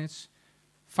 5 minutes.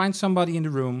 Find somebody in the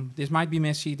room. This might be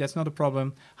messy. That's not a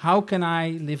problem. How can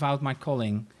I live out my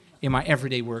calling in my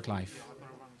everyday work life?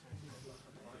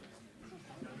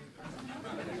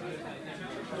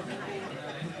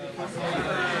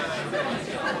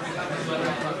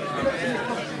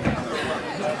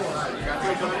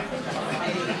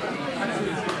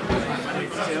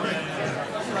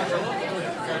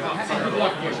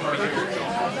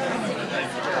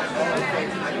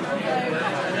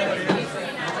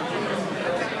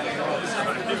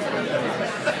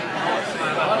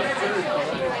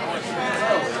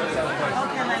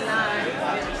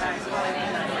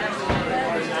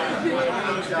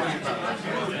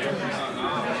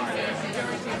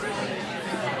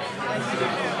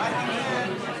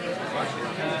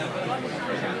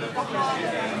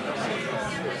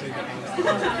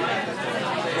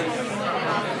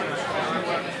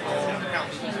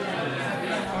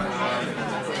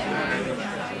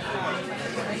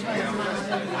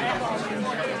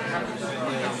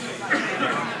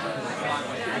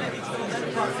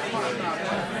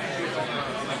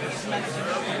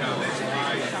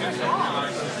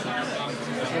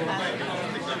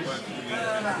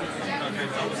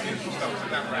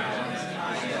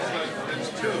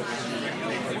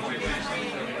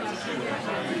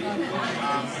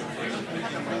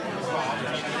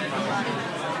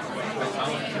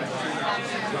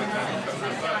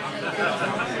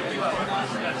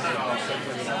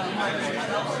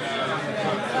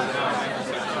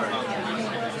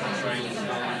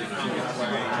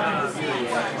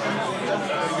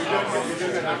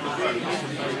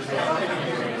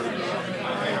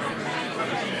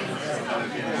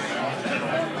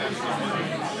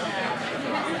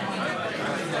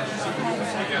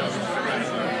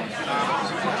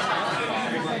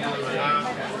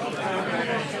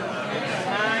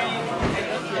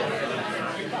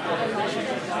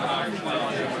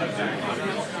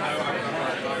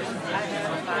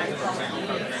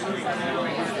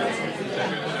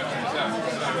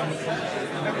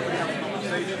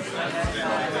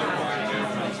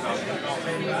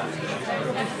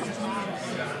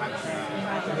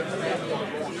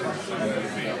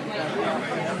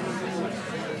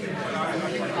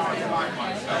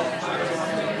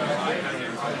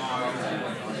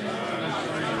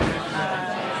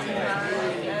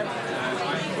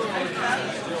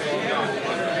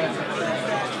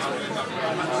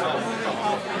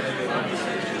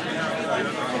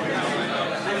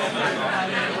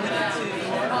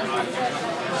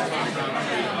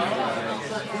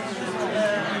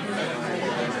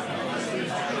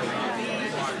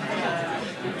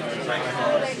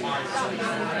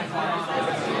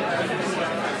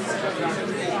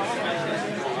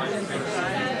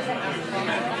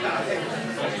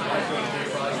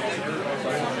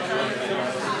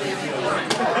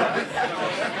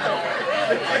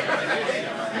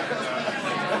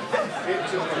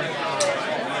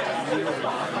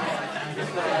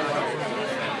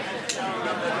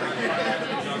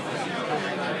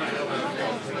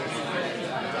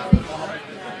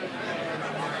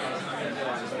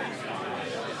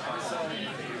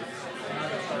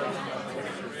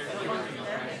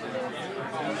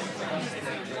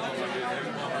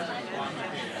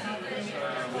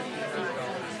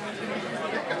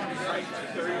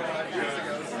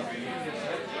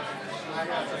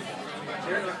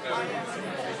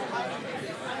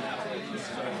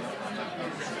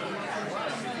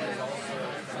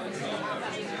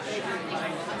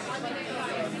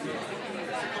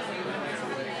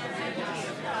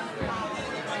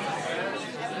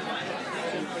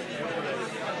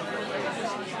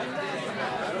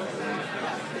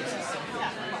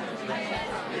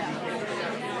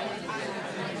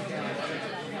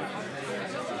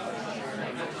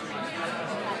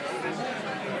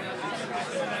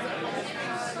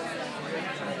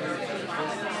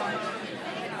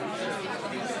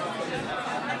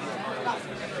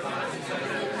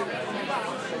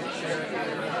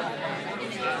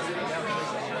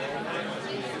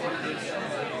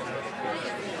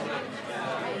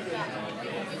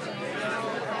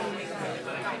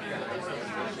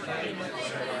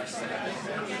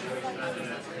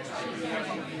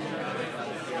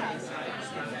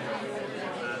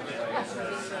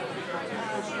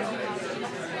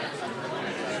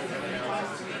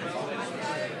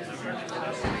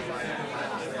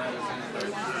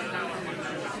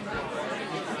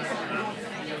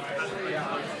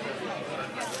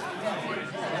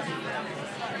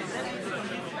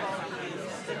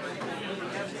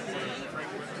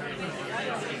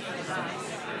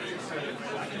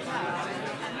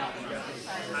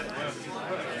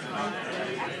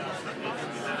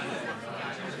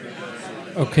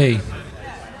 Okay. We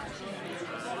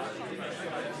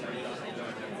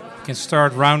can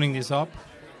start rounding this up.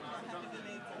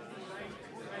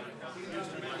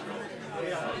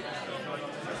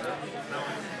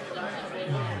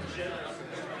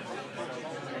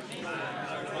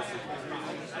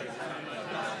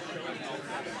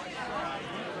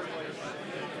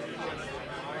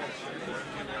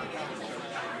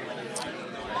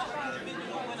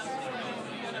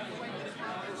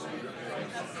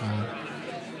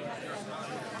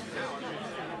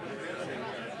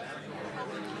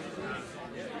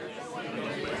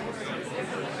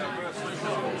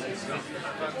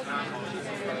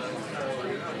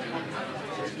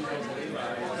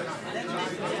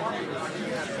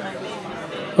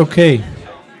 Okay.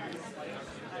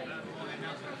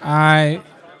 I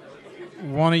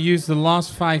want to use the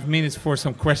last 5 minutes for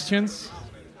some questions.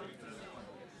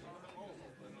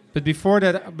 But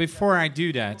before I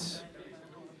do that,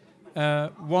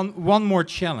 one more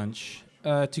challenge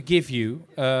to give you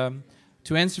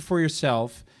to answer for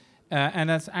yourself, and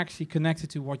that's actually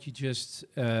connected to what you just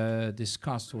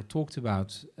discussed or talked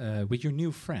about with your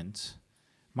new friend.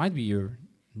 Might be your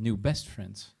new best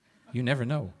friends. You never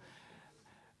know.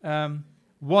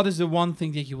 What is the one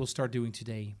thing that you will start doing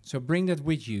today? So bring that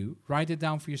with you. Write it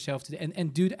down for yourself today.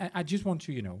 And do I just want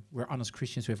to, we're honest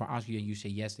Christians, so if I ask you and you say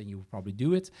yes, then you will probably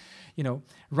do it.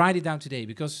 Write it down today,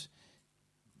 because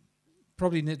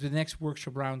probably the next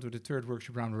workshop round or the third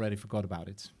workshop round already forgot about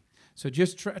it. So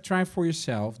just try for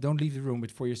yourself. Don't leave the room, but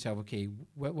for yourself, okay,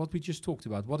 what we just talked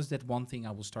about, what is that one thing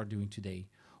I will start doing today?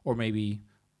 Or maybe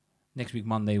next week,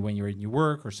 Monday, when you're in your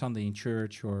work, or Sunday in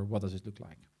church, or what does it look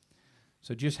like?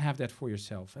 So just have that for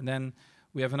yourself. And then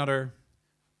we have another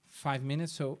 5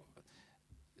 minutes. So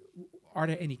are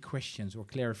there any questions or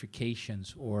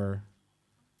clarifications, or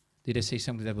did I say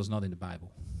something that was not in the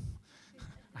Bible?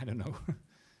 I don't know.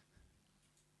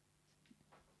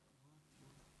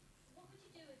 What would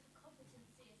you do if a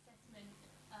competency assessment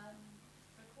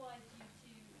required you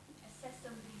to assess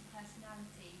somebody's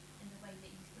personality in the way that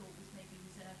you thought was maybe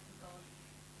reserved for God?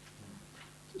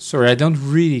 Sorry, I don't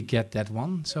really get that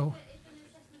one. So.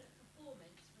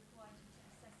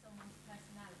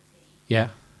 Yeah.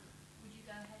 Would you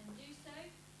go ahead and do so,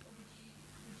 or would you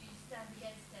stand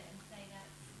against it and say that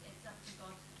it's up to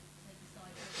God to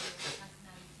decide whether your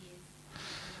personality is,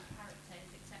 and your character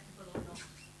is acceptable or not?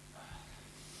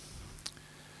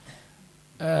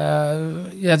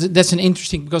 Yeah, that's an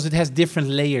interesting, because it has different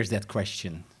layers, that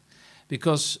question.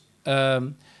 Because I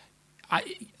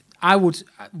would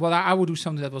do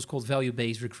something that was called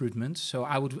value-based recruitment. So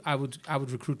I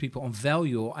would recruit people on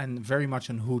value and very much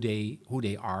on who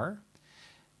they are.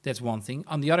 That's one thing.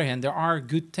 On the other hand, there are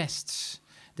good tests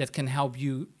that can help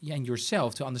you and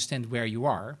yourself to understand where you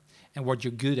are and what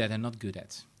you're good at and not good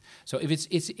at. So if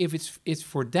it's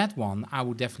for that one, I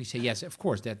would definitely say yes. Of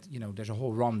course, that there's a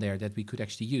whole ROM there that we could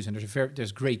actually use, and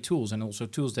there's great tools, and also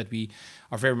tools that we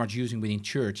are very much using within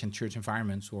church and church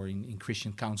environments, or in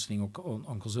Christian counseling, or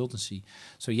on consultancy.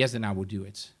 So yes, then I would do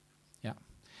it. Yeah,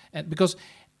 and because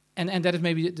and that is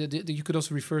maybe you could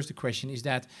also reverse the question, is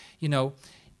that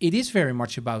it is very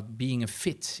much about being a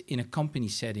fit in a company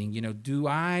setting.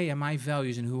 Am my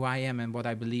values and who I am and what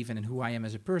I believe in and who I am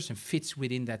as a person fits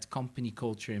within that company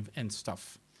culture and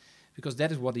stuff? Because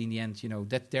that is what, in the end,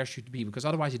 that there should be. Because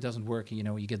otherwise, it doesn't work. And,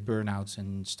 you get burnouts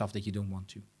and stuff that you don't want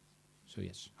to. So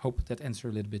yes, hope that answered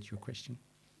a little bit your question.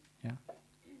 Yeah.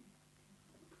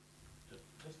 Just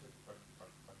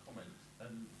a comment. I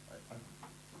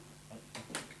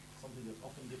think something that's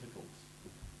often difficult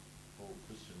for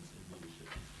Christians in leadership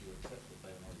is to accept that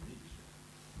they are not in leadership,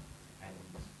 and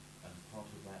part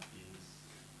of that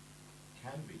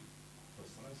can be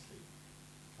precisely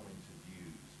coming to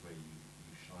views where you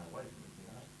shy away from it.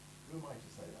 Who am I to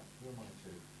say that? Who am I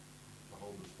to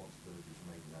hold responsibility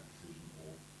for making that decision,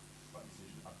 or that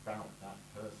decision about that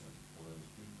person or those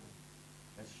people?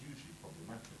 That's hugely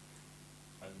problematic,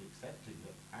 and accepting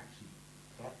that actually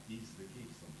that is the key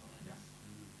sometimes.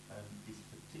 Is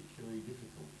particularly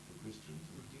difficult for Christians,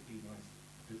 and particularly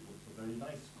difficult for very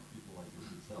nice people like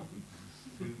yourself,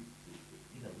 who,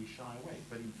 we shy away.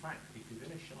 But in fact, if you're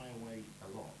going to shy away a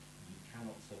lot, you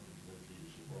cannot step into those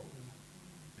leadership roles,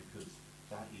 because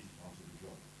that is part of the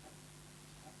job.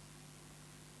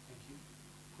 Thank you.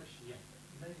 Question, yeah.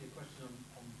 Maybe a question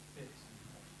on fit, and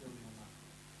building on that.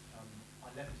 I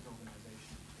left an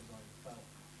organisation because I felt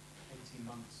 18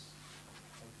 months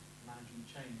of managing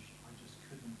change, I just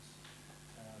couldn't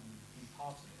be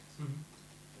part of it. Mm-hmm.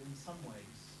 But in some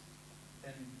ways,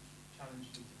 then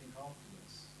challenged me to think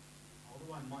afterwards,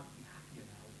 although I might be happier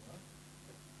now at work,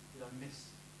 did I miss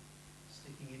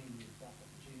sticking in with that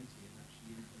opportunity and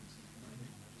actually influencing community?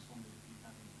 I just wondered if you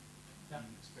had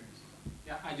any experience of that.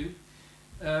 Yeah, I do.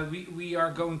 We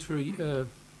are going through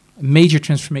a major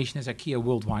transformation as IKEA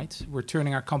worldwide. We're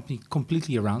turning our company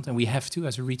completely around, and we have to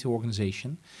as a retail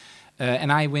organization.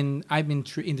 And I've been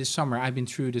through in this summer. I've been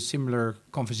through the similar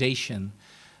conversation.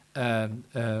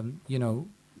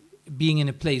 Being in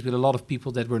a place with a lot of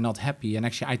people that were not happy, and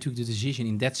actually I took the decision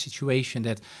in that situation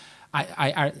that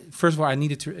I first of all I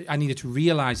needed to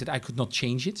realize that I could not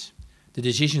change it. The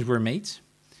decisions were made.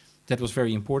 That was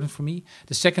very important for me.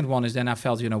 The second one is then I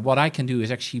felt, what I can do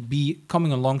is actually be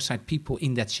coming alongside people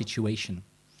in that situation.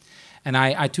 And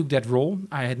I took that role.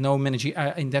 I had no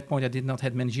in that point I did not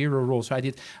have managerial role. So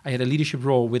I had a leadership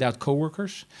role without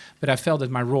coworkers, but I felt that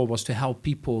my role was to help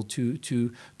people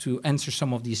to answer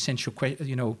some of the essential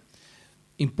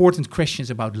important questions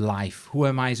about life. Who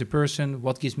am I as a person?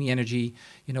 What gives me energy?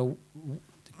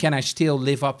 Can I still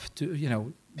live up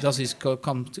to, does this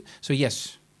come to? So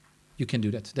yes, you can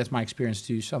do that. That's my experience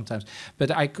too sometimes.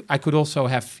 But I could also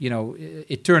have,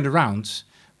 it turned around,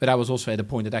 but I was also at a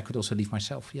point that I could also leave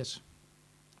myself, yes.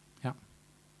 Yeah.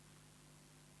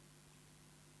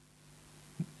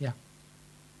 Yeah.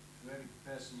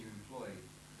 person you employ,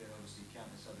 there are obviously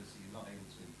countless others that you're not able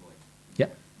to employ.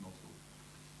 Yeah. Multiple.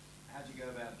 How do you go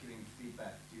about giving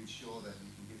feedback? Do you ensure that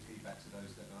you can give feedback to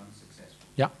those that are unsuccessful?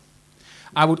 Yeah,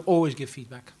 I would always give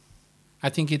feedback. I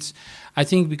think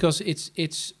because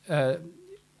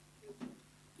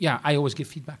I always give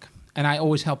feedback. And I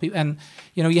always help you. And,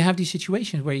 you have these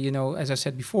situations where, as I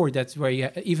said before, that's where you,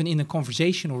 even in a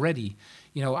conversation already,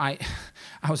 I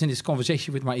was in this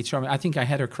conversation with my HR. I think I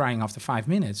had her crying after 5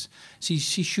 minutes. She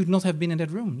should not have been in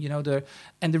that room.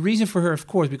 And the reason for her, of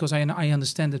course, because I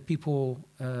understand that people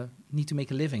need to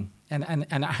make a living.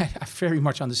 And I very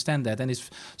much understand that. And it's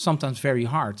sometimes very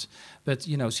hard. But,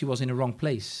 she was in the wrong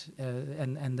place.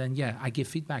 And then, I give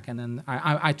feedback. And then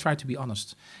I try to be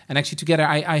honest. And actually together,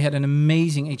 I had an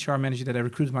amazing HR manager that I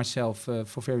recruited myself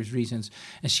for various reasons.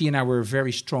 And she and I were a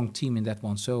very strong team in that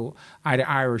one. So either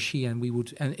I or she, and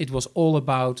and it was all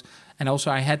about, and also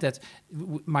I had that,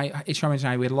 my HR manager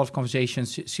and I, we had a lot of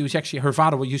conversations. She was actually, her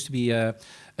father used to be a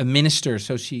minister.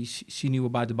 So she knew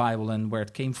about the Bible and where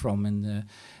it came from. And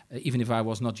even if I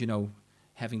was not,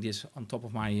 having this on top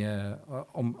of my,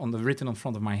 on the written on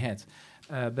front of my head.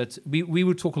 But we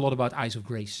would talk a lot about eyes of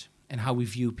grace and how we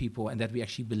view people and that we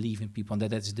actually believe in people and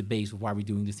that's the base of why we're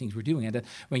doing the things we're doing. And that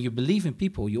when you believe in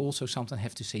people, you also sometimes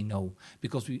have to say no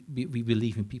because we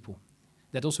believe in people.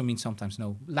 That also means sometimes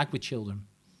no, like with children.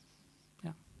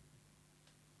 Yeah.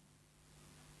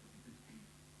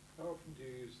 How often do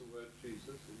you use the word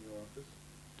Jesus in your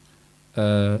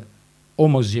office?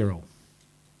 Almost zero.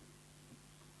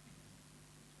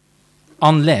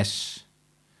 Unless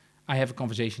I have a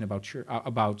conversation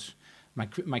about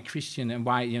my Christian and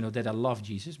why that I love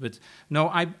Jesus. But no,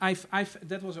 I've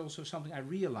that was also something I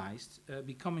realized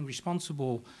becoming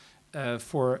responsible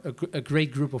for a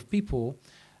great group of people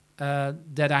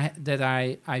that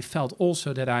I felt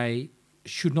also that I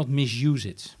should not misuse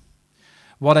it.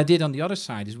 What I did on the other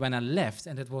side is when I left,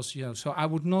 and that was so I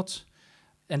would not.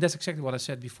 And that's exactly what I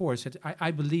said before. I said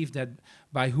I believe that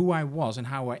by who I was and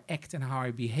how I act and how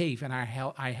I behave, and I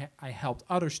helped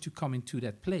others to come into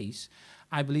that place.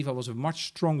 I believe I was a much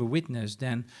stronger witness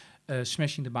than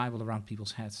smashing the Bible around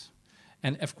people's heads.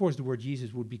 And of course, the word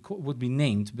Jesus would be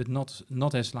named, but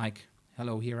not as like,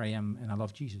 "Hello, here I am, and I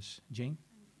love Jesus." Jane.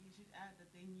 You should add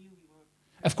that they knew you were.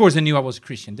 Of course, they knew I was a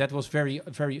Christian. That was very,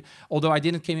 very. Although I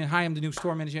didn't came in. Hi, I'm the new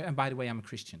store manager, and by the way, I'm a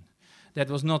Christian. That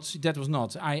was not.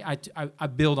 I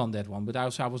built on that one, but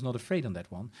I was not afraid on that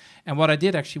one. And what I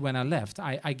did actually when I left,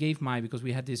 I gave because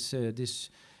we had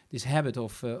this habit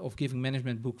of giving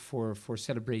management book for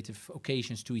celebrative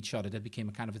occasions to each other. That became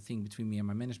a kind of a thing between me and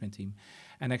my management team.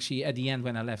 And actually at the end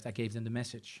when I left, I gave them the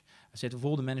message. I said, of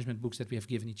all the management books that we have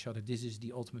given each other, this is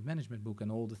the ultimate management book,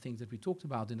 and all the things that we talked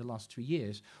about in the last 3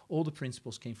 years, all the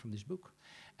principles came from this book.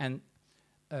 And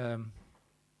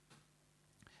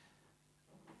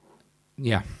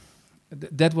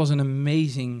that was an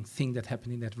amazing thing that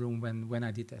happened in that room when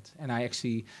I did that. And I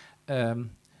actually,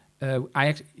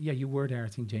 you were there, I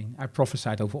think, Jane. I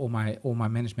prophesied over all my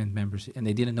management members, and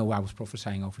they didn't know I was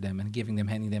prophesying over them and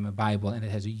handing them a Bible. And it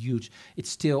has it's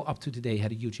still up to today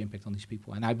had a huge impact on these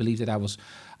people. And I believe that I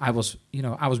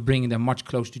was bringing them much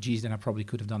closer to Jesus than I probably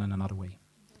could have done in another way.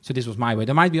 So this was my way.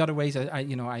 There might be other ways.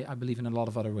 I believe in a lot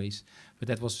of other ways, but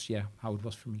that was how it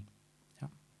was for me.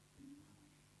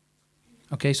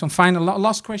 Okay, some final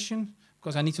last question,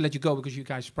 because I need to let you go because you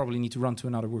guys probably need to run to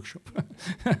another workshop.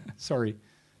 Sorry. With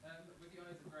the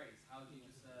eyes of grace, how do you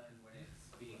discern when it's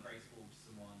being graceful to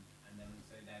someone and then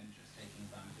also then just taking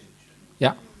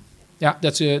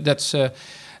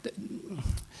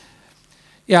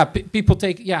advantage? People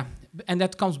take and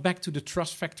that comes back to the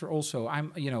trust factor also.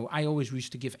 I always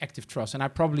used to give active trust, and I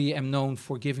probably am known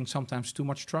for giving sometimes too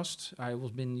much trust. I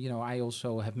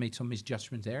also have made some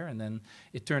misjudgment there, and then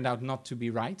it turned out not to be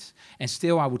right. And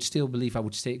still, I would still believe I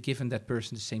would stay given that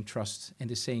person the same trust and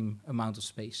the same amount of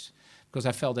space, because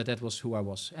I felt that was who I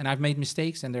was. And I've made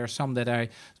mistakes, and there are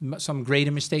some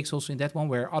greater mistakes also in that one,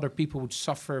 where other people would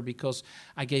suffer because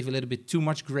I gave a little bit too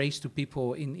much grace to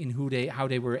people in how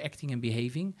they were acting and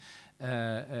behaving.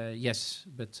 That's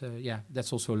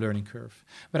also a learning curve.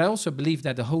 But I also believe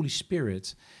that the Holy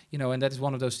Spirit, and that is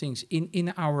one of those things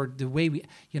the way we,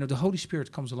 the Holy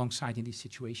Spirit comes alongside in these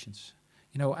situations.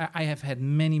 I have had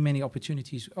many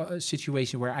opportunities,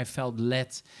 situations where I felt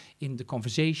led in the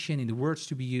conversation, in the words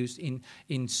to be used,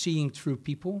 in seeing through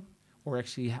people, or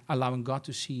actually allowing God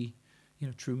to see,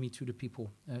 through me to the people.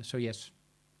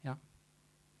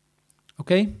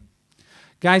 Okay.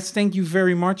 Guys, thank you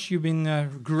very much. You've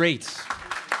been great.